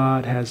what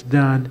God has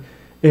done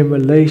in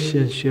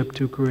relationship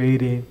to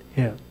creating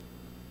him.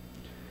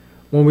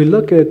 When we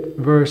look at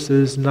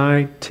verses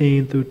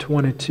 19 through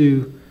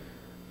 22,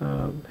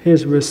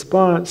 his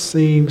response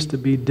seems to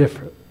be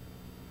different.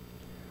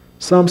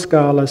 Some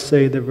scholars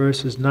say that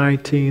verses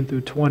 19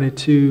 through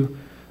 22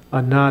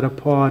 are not a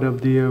part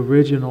of the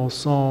original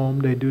psalm.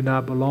 They do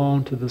not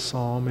belong to the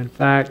psalm. In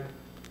fact,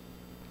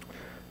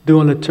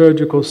 during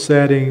liturgical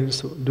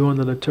settings, during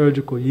the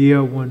liturgical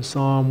year when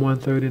Psalm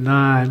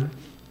 139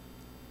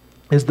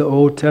 is the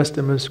Old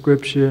Testament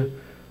scripture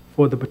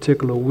for the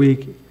particular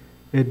week,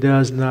 it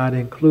does not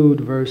include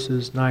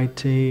verses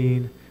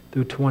 19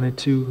 through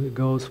 22. It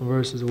goes from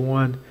verses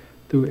 1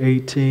 through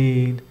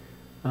 18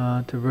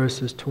 to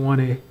verses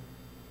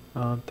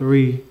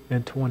 23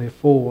 and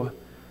 24.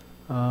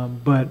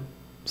 But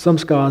some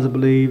scholars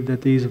believe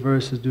that these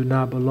verses do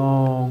not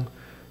belong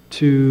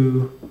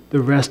to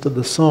the rest of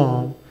the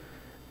psalm.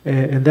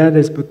 And that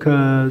is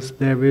because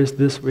there is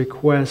this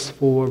request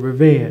for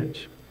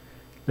revenge.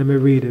 Let me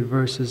read it,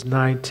 verses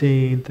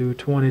 19 through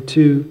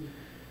 22.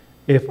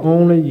 If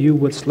only you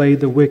would slay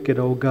the wicked,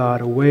 O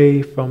God,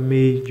 away from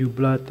me, you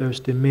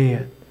bloodthirsty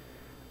men.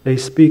 They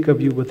speak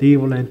of you with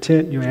evil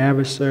intent. Your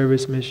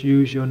adversaries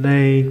misuse your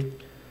name.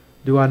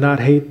 Do I not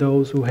hate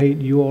those who hate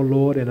you, O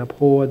Lord, and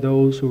abhor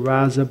those who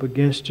rise up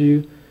against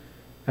you?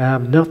 I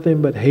have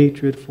nothing but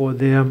hatred for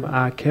them.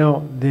 I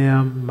count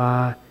them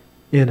my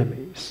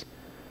enemies.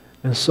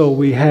 And so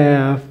we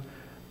have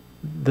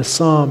the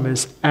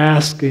psalmist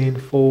asking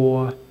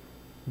for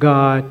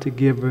God to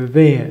give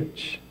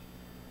revenge,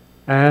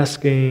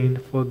 asking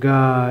for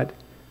God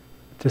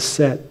to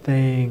set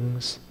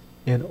things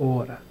in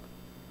order.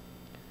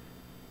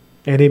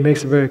 And he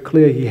makes it very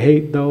clear he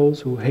hates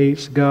those who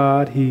hates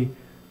God. He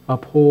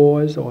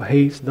abhors or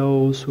hates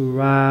those who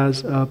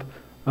rise up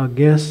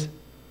against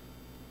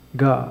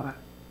God.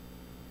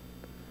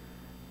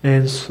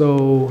 And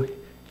so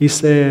he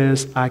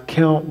says, I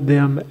count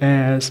them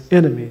as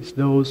enemies,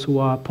 those who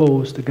are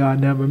opposed to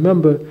God. Now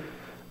remember,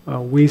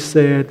 we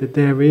said that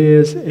there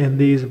is in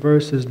these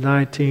verses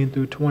 19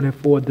 through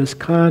 24 this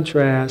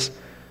contrast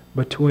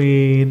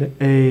between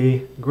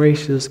a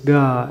gracious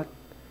God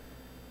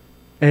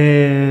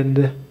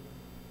and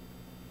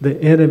the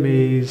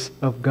enemies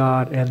of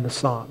God and the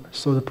psalmist.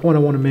 So the point I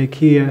want to make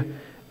here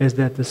is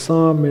that the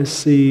psalmist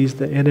sees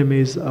the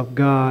enemies of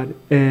God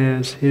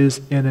as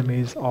his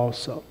enemies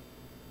also.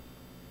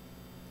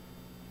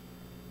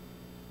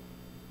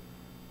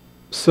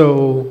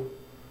 So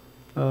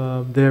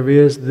there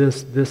is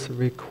this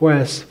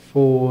request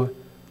for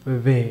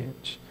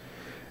revenge.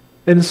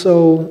 And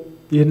so,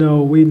 we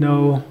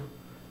know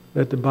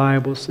that the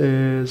Bible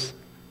says,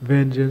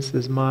 vengeance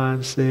is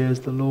mine,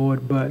 says the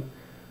Lord, but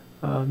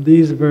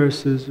these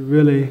verses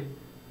really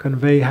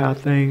convey how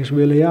things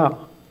really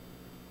are.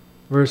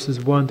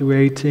 Verses 1 through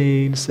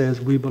 18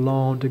 says we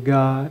belong to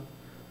God,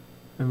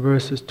 and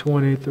verses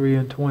 23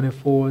 and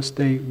 24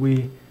 state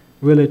we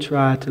really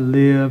try to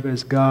live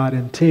as God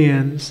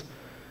intends.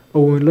 But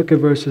when we look at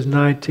verses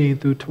 19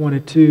 through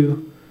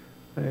 22,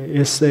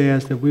 it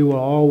says that we will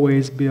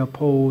always be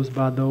opposed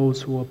by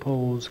those who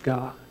oppose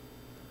God.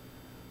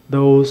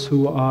 Those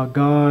who are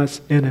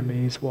God's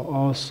enemies will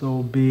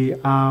also be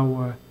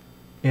our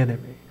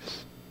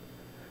enemies.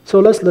 So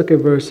let's look at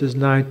verses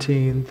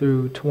 19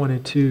 through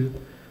 22.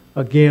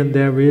 Again,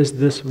 there is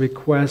this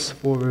request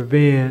for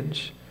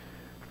revenge,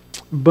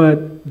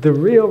 but the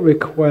real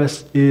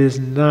request is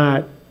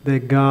not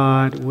that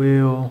God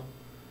will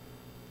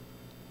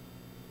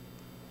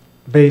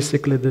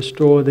basically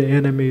destroy the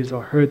enemies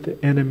or hurt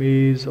the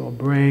enemies or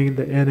bring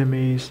the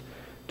enemies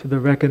to the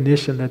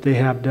recognition that they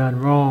have done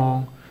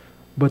wrong.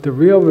 But the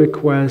real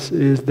request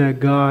is that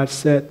God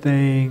set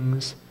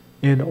things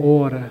in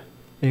order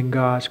in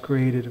God's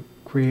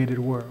created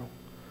world.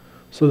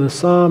 So the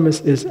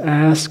psalmist is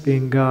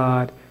asking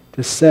God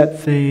to set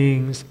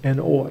things in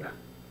order.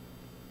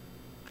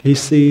 He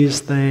sees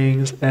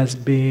things as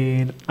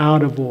being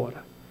out of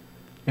order,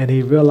 and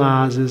he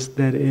realizes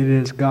that it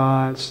is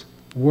God's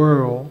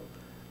world,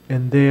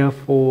 and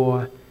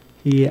therefore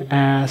he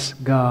asks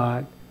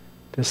God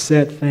to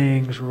set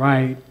things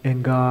right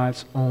in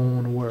God's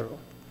own world.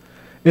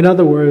 In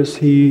other words,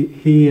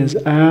 he is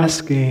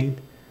asking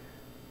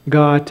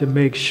God to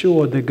make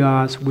sure that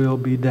God's will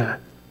be done.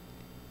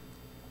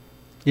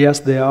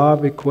 Yes, there are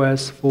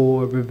requests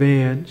for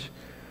revenge,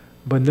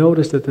 but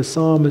notice that the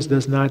psalmist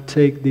does not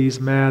take these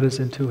matters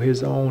into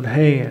his own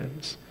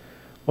hands.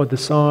 What the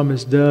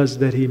psalmist does is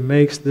that he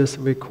makes this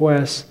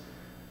request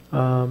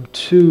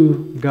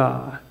to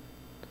God,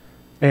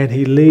 and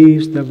he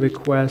leaves the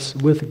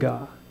request with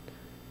God.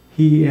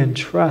 He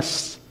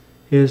entrusts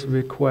his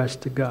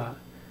request to God.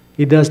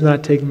 He does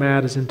not take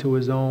matters into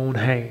his own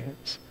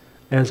hands,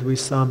 as we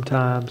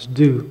sometimes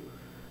do.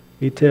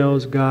 He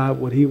tells God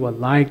what he would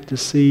like to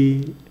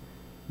see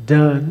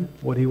done,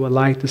 what he would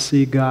like to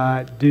see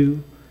God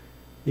do.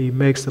 He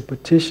makes a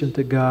petition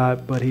to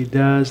God, but he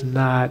does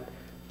not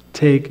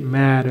take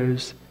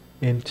matters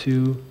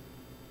into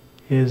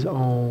his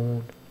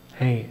own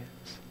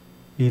hands.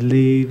 He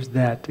leaves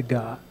that to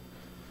God.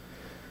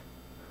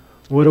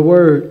 What a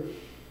word.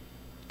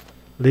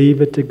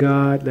 Leave it to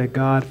God. Let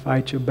God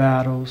fight your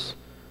battles.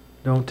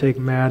 Don't take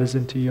matters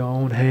into your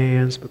own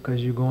hands,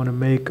 because you're going to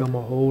make them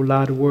a whole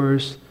lot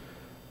worse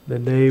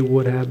than they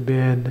would have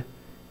been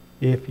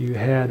if you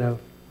had have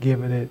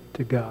given it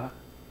to God.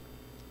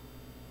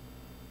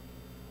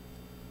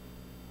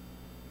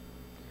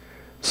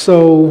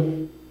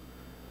 So,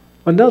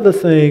 another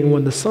thing,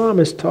 when the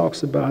psalmist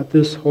talks about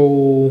this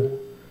whole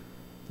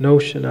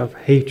notion of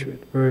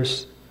hatred,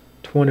 verse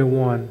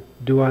 21,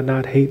 do I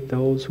not hate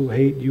those who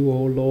hate you,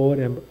 O Lord,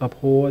 and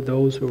abhor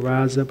those who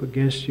rise up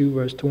against you?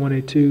 Verse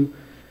 22,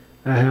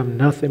 I have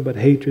nothing but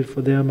hatred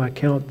for them. I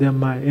count them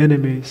my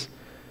enemies.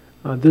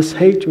 This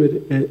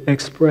hatred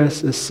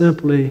expressed is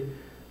simply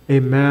a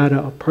matter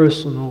of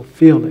personal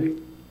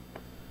feeling.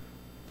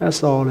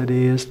 That's all it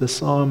is. The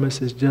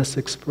psalmist is just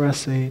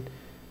expressing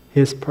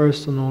his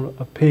personal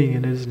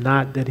opinion. It is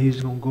not that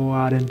he's going to go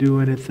out and do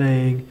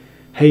anything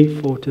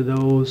hateful to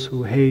those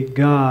who hate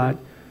God,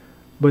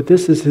 but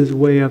this is his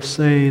way of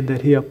saying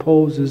that he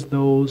opposes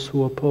those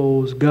who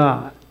oppose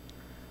God.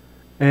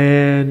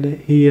 And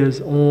he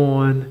is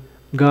on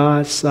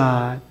God's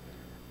side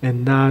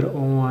and not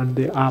on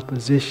the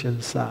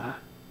opposition side.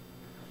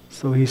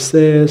 So he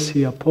says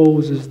he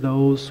opposes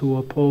those who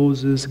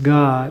opposes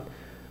God,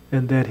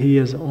 and that he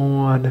is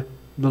on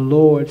the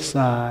Lord's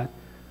side,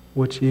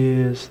 which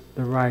is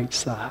the right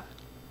side.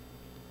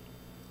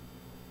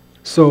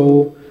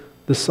 So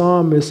the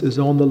psalmist is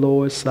on the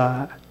Lord's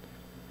side.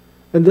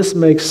 And this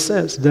makes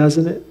sense,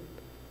 doesn't it?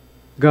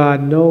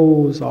 God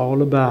knows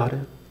all about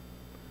him.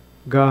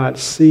 God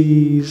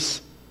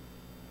sees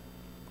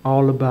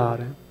all about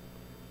him.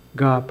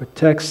 God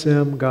protects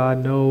him. God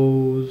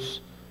knows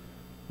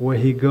where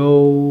he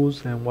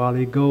goes, and while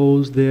he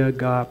goes there,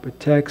 God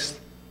protects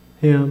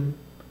him.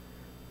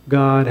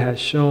 God has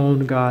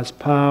shown God's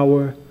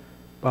power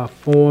by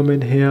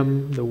forming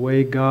him the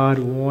way God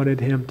wanted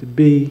him to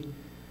be.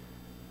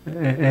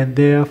 And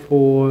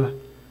therefore,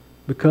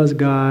 because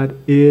God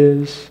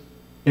is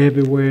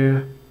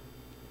everywhere,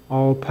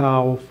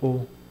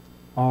 all-powerful,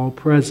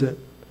 all-present,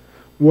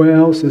 where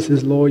else is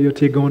his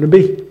loyalty going to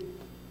be?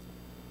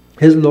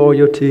 His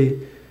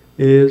loyalty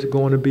is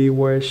going to be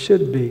where it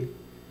should be.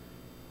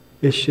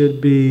 It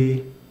should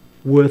be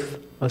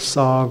with a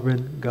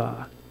sovereign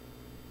God.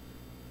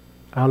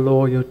 Our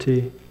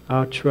loyalty,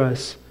 our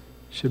trust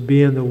should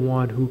be in the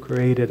one who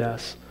created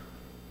us,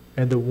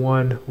 and the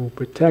one who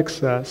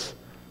protects us,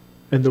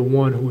 and the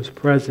one whose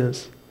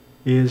presence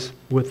is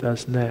with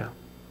us now.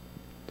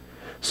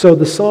 So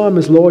the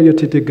psalmist's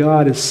loyalty to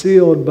God is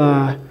sealed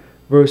by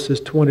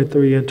verses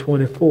 23 and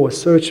 24.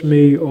 Search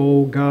me,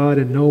 O God,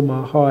 and know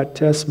my heart.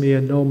 Test me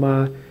and know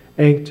my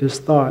anxious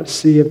thoughts.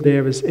 See if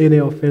there is any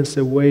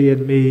offensive way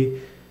in me,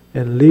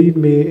 and lead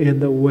me in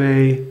the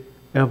way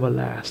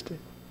everlasting.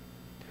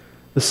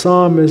 The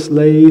psalmist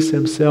lays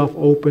himself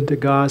open to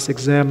God's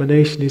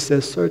examination. He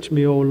says, search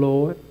me, O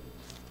Lord,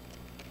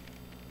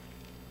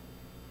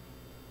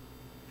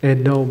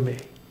 and know me.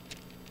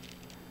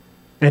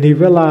 And he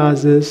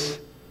realizes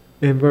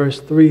in verse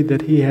 3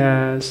 that he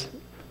has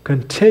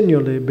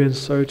continually been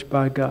searched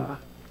by God.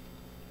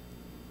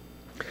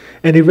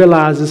 And he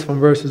realizes from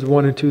verses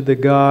 1 and 2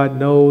 that God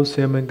knows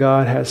him and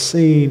God has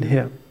seen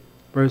him.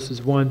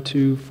 Verses 1,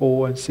 2,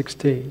 4, and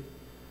 16.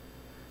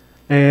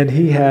 And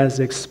he has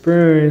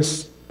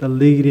experienced the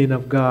leading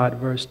of God,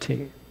 verse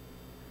 10.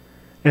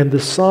 And the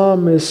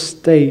psalmist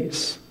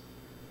states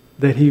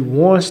that he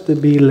wants to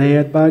be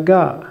led by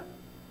God.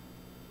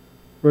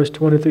 Verse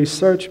 23,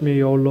 search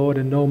me, O Lord,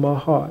 and know my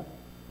heart.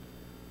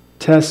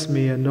 Test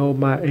me and know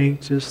my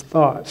anxious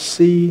thoughts.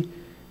 See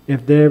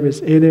if there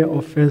is any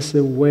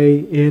offensive way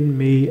in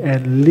me,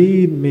 and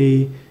lead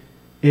me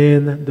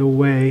in the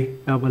way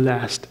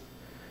everlasting.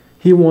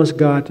 He wants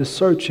God to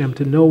search him,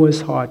 to know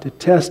his heart, to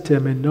test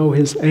him and know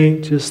his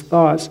anxious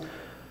thoughts,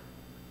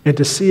 and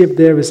to see if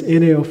there is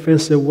any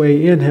offensive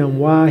way in him.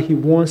 Why? He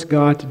wants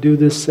God to do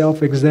this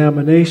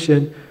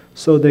self-examination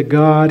so that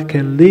God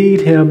can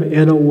lead him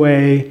in a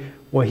way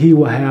where he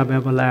will have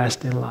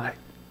everlasting life.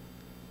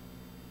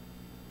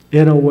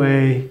 In a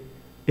way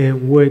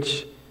in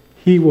which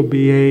he will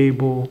be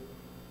able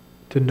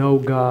to know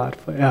God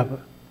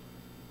forever.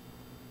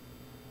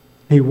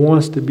 He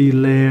wants to be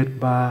led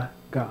by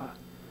God.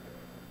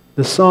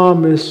 The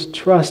psalmist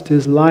trusts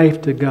his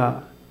life to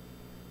God.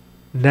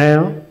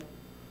 Now,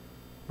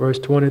 verse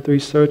 23,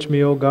 search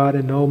me, O God,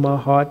 and know my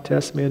heart.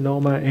 Test me and know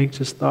my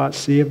anxious thoughts.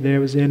 See if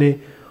there is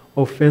any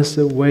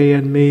offensive way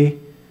in me.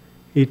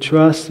 He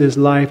trusts his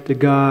life to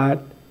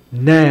God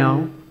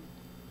now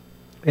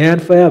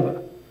and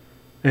forever,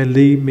 and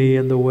lead me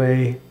in the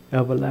way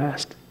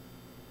everlasting.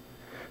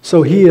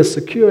 So he is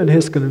secure in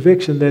his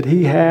conviction that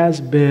he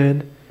has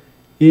been,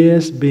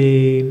 is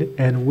being,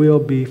 and will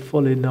be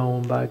fully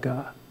known by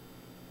God.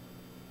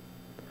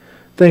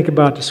 Think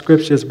about the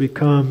scriptures we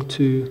come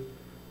to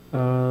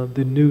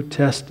the New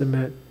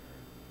Testament,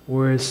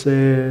 where it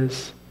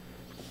says,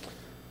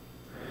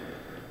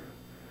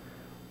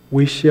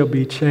 we shall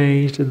be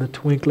changed in the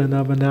twinkling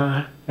of an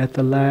eye at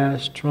the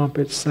last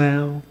trumpet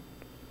sound,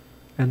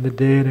 and the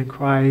dead in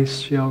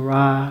Christ shall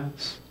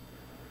rise.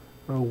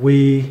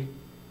 We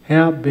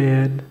have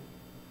been,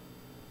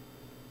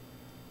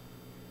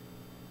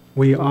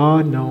 we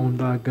are known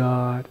by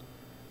God,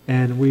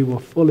 and we will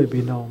fully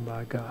be known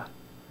by God.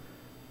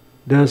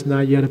 Does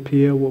not yet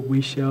appear what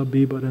we shall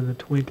be, but in the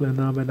twinkling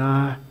of an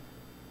eye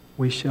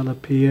we shall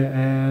appear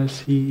as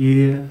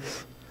he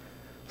is.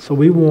 So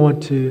we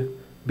want to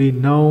be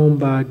known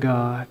by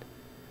God,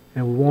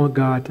 and we want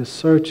God to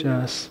search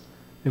us,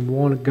 and we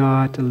want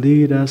God to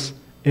lead us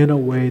in a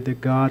way that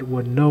God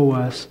will know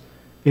us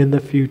in the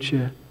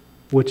future,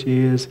 which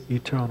is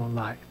eternal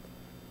life.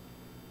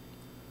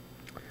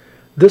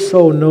 This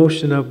whole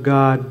notion of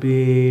God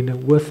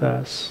being with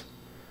us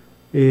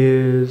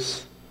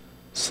is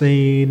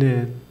seen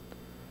in,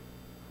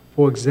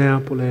 for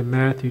example, in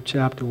Matthew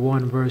chapter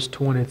 1, verse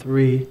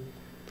 23.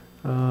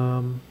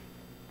 And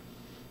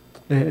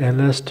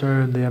let's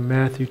turn there,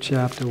 Matthew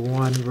chapter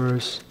 1,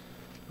 verse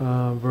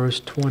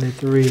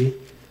 23.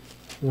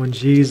 When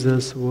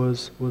Jesus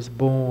was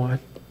born,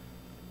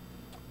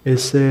 it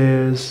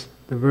says,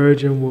 the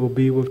virgin will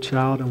be with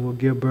child and will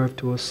give birth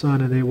to a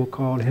son, and they will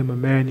call him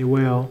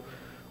Emmanuel,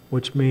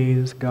 which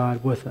means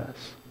God with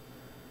us.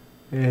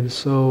 And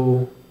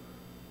so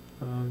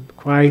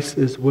Christ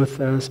is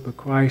with us, but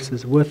Christ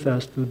is with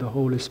us through the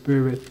Holy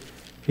Spirit.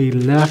 He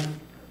left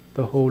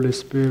the Holy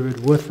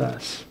Spirit with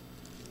us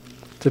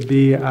to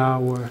be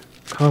our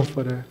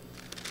comforter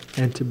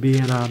and to be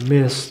in our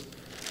midst.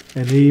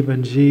 And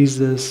even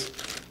Jesus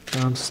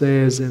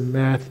says in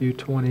Matthew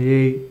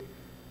 28,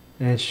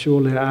 and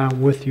surely I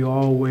am with you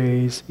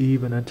always,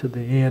 even unto the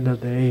end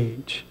of the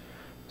age.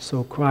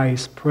 So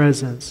Christ's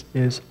presence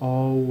is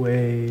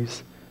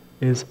always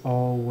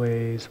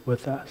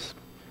with us.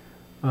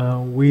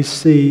 We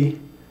see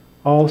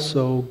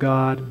also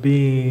God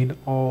being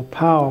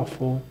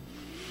all-powerful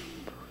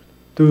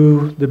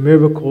through the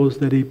miracles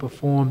that he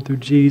performed through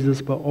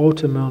Jesus, but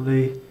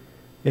ultimately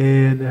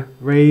in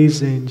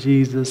raising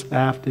Jesus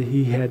after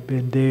he had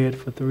been dead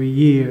for 3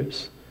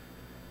 years.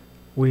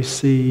 We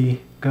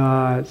see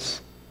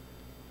God's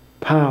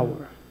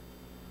power,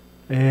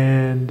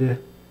 and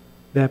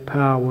that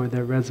power,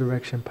 that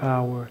resurrection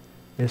power,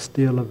 is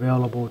still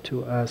available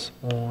to us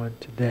on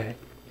today.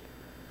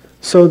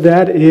 So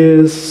that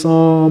is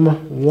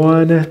Psalm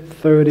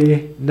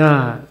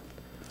 139.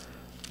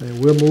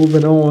 And we're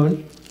moving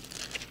on.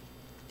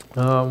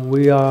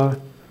 We are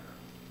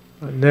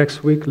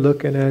next week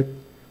looking at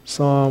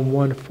Psalm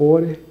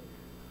 140,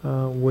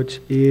 which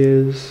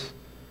is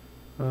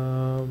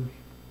a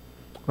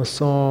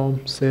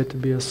psalm said to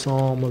be a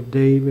psalm of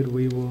David.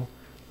 We will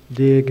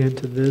dig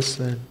into this,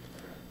 and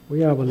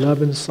we have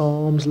 11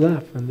 psalms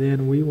left, and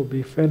then we will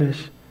be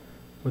finished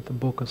with the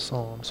book of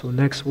Psalms. So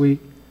next week,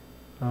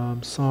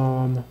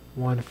 Psalm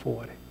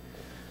 140.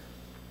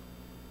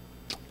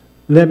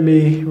 Let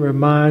me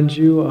remind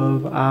you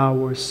of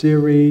our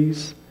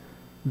series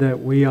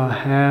that we are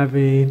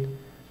having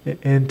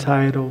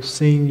entitled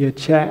Senior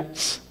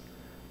Chats.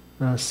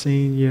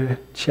 Senior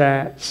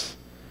Chats.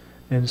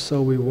 And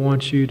so we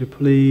want you to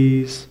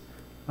please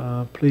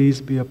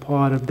be a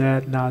part of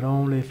that, not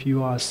only if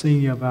you are a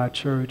senior of our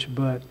church,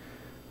 but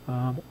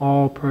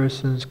all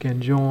persons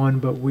can join.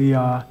 But we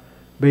are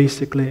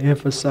basically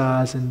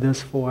emphasizing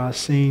this for our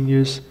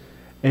seniors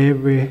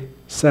every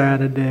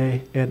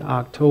Saturday in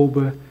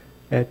October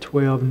at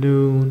 12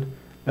 noon.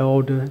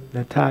 Elder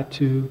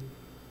Natatu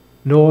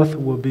North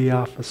will be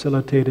our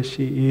facilitator.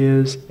 She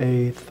is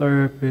a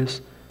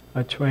therapist,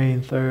 a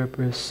trained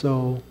therapist,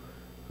 so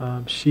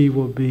she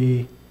will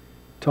be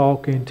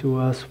talking to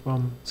us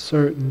from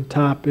certain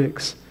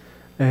topics,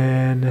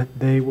 and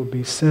they will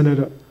be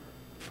centered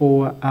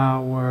for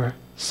our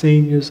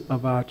seniors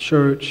of our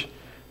church.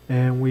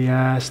 And we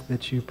ask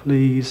that you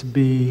please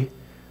be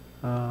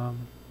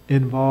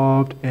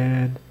involved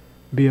and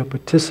be a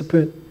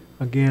participant.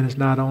 Again, it's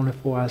not only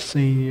for our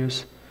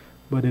seniors,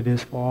 but it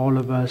is for all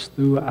of us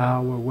through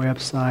our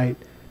website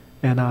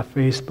and our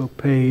Facebook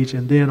page.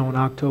 And then on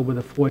October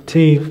the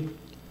 14th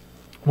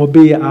will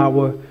be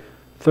our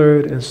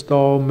third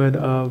installment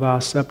of our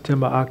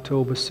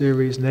September-October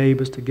series,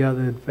 Neighbors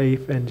Together in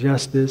Faith and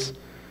Justice,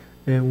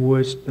 in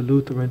which the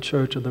Lutheran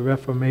Church of the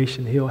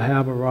Reformation, Hill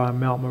Havara, and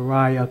Mount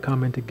Moriah are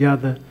coming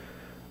together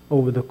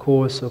over the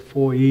course of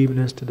 4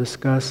 evenings to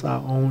discuss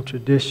our own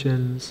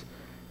traditions,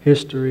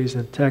 histories,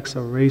 and texts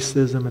of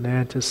racism and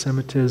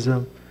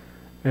anti-Semitism,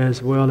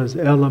 as well as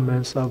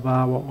elements of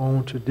our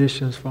own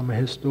traditions from a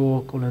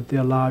historical and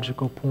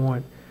theological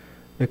point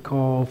that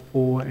call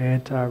for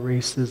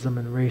anti-racism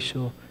and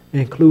racial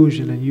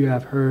inclusion. And you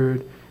have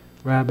heard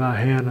Rabbi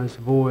Hannah's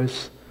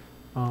voice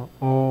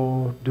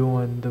all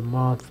during the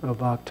month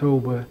of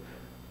October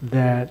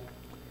that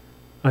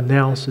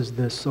announces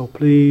this. So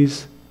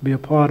please be a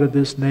part of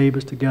this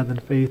Neighbors Together in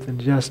Faith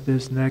and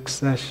Justice next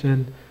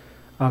session,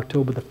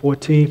 October the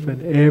 14th,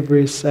 and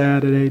every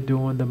Saturday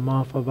during the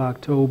month of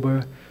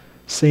October,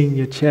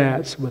 senior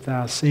chats with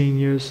our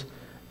seniors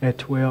at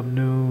 12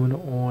 noon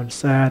on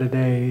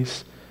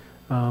Saturdays.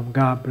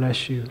 God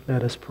bless you.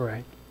 Let us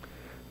pray.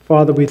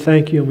 Father, we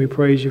thank you and we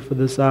praise you for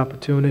this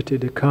opportunity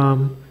to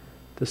come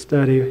to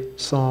study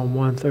Psalm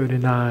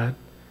 139.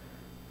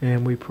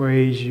 And we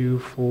praise you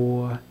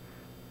for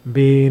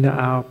being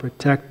our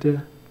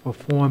protector, for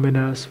forming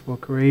us, for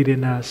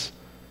creating us.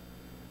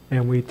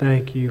 And we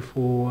thank you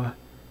for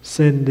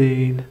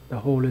sending the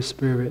Holy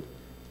Spirit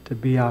to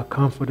be our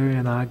comforter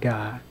and our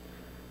guide.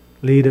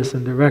 Lead us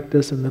and direct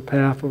us in the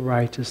path of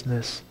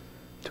righteousness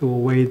to a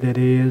way that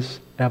is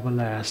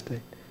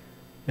everlasting.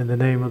 In the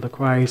name of the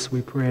Christ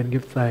we pray and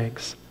give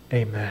thanks.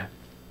 Amen.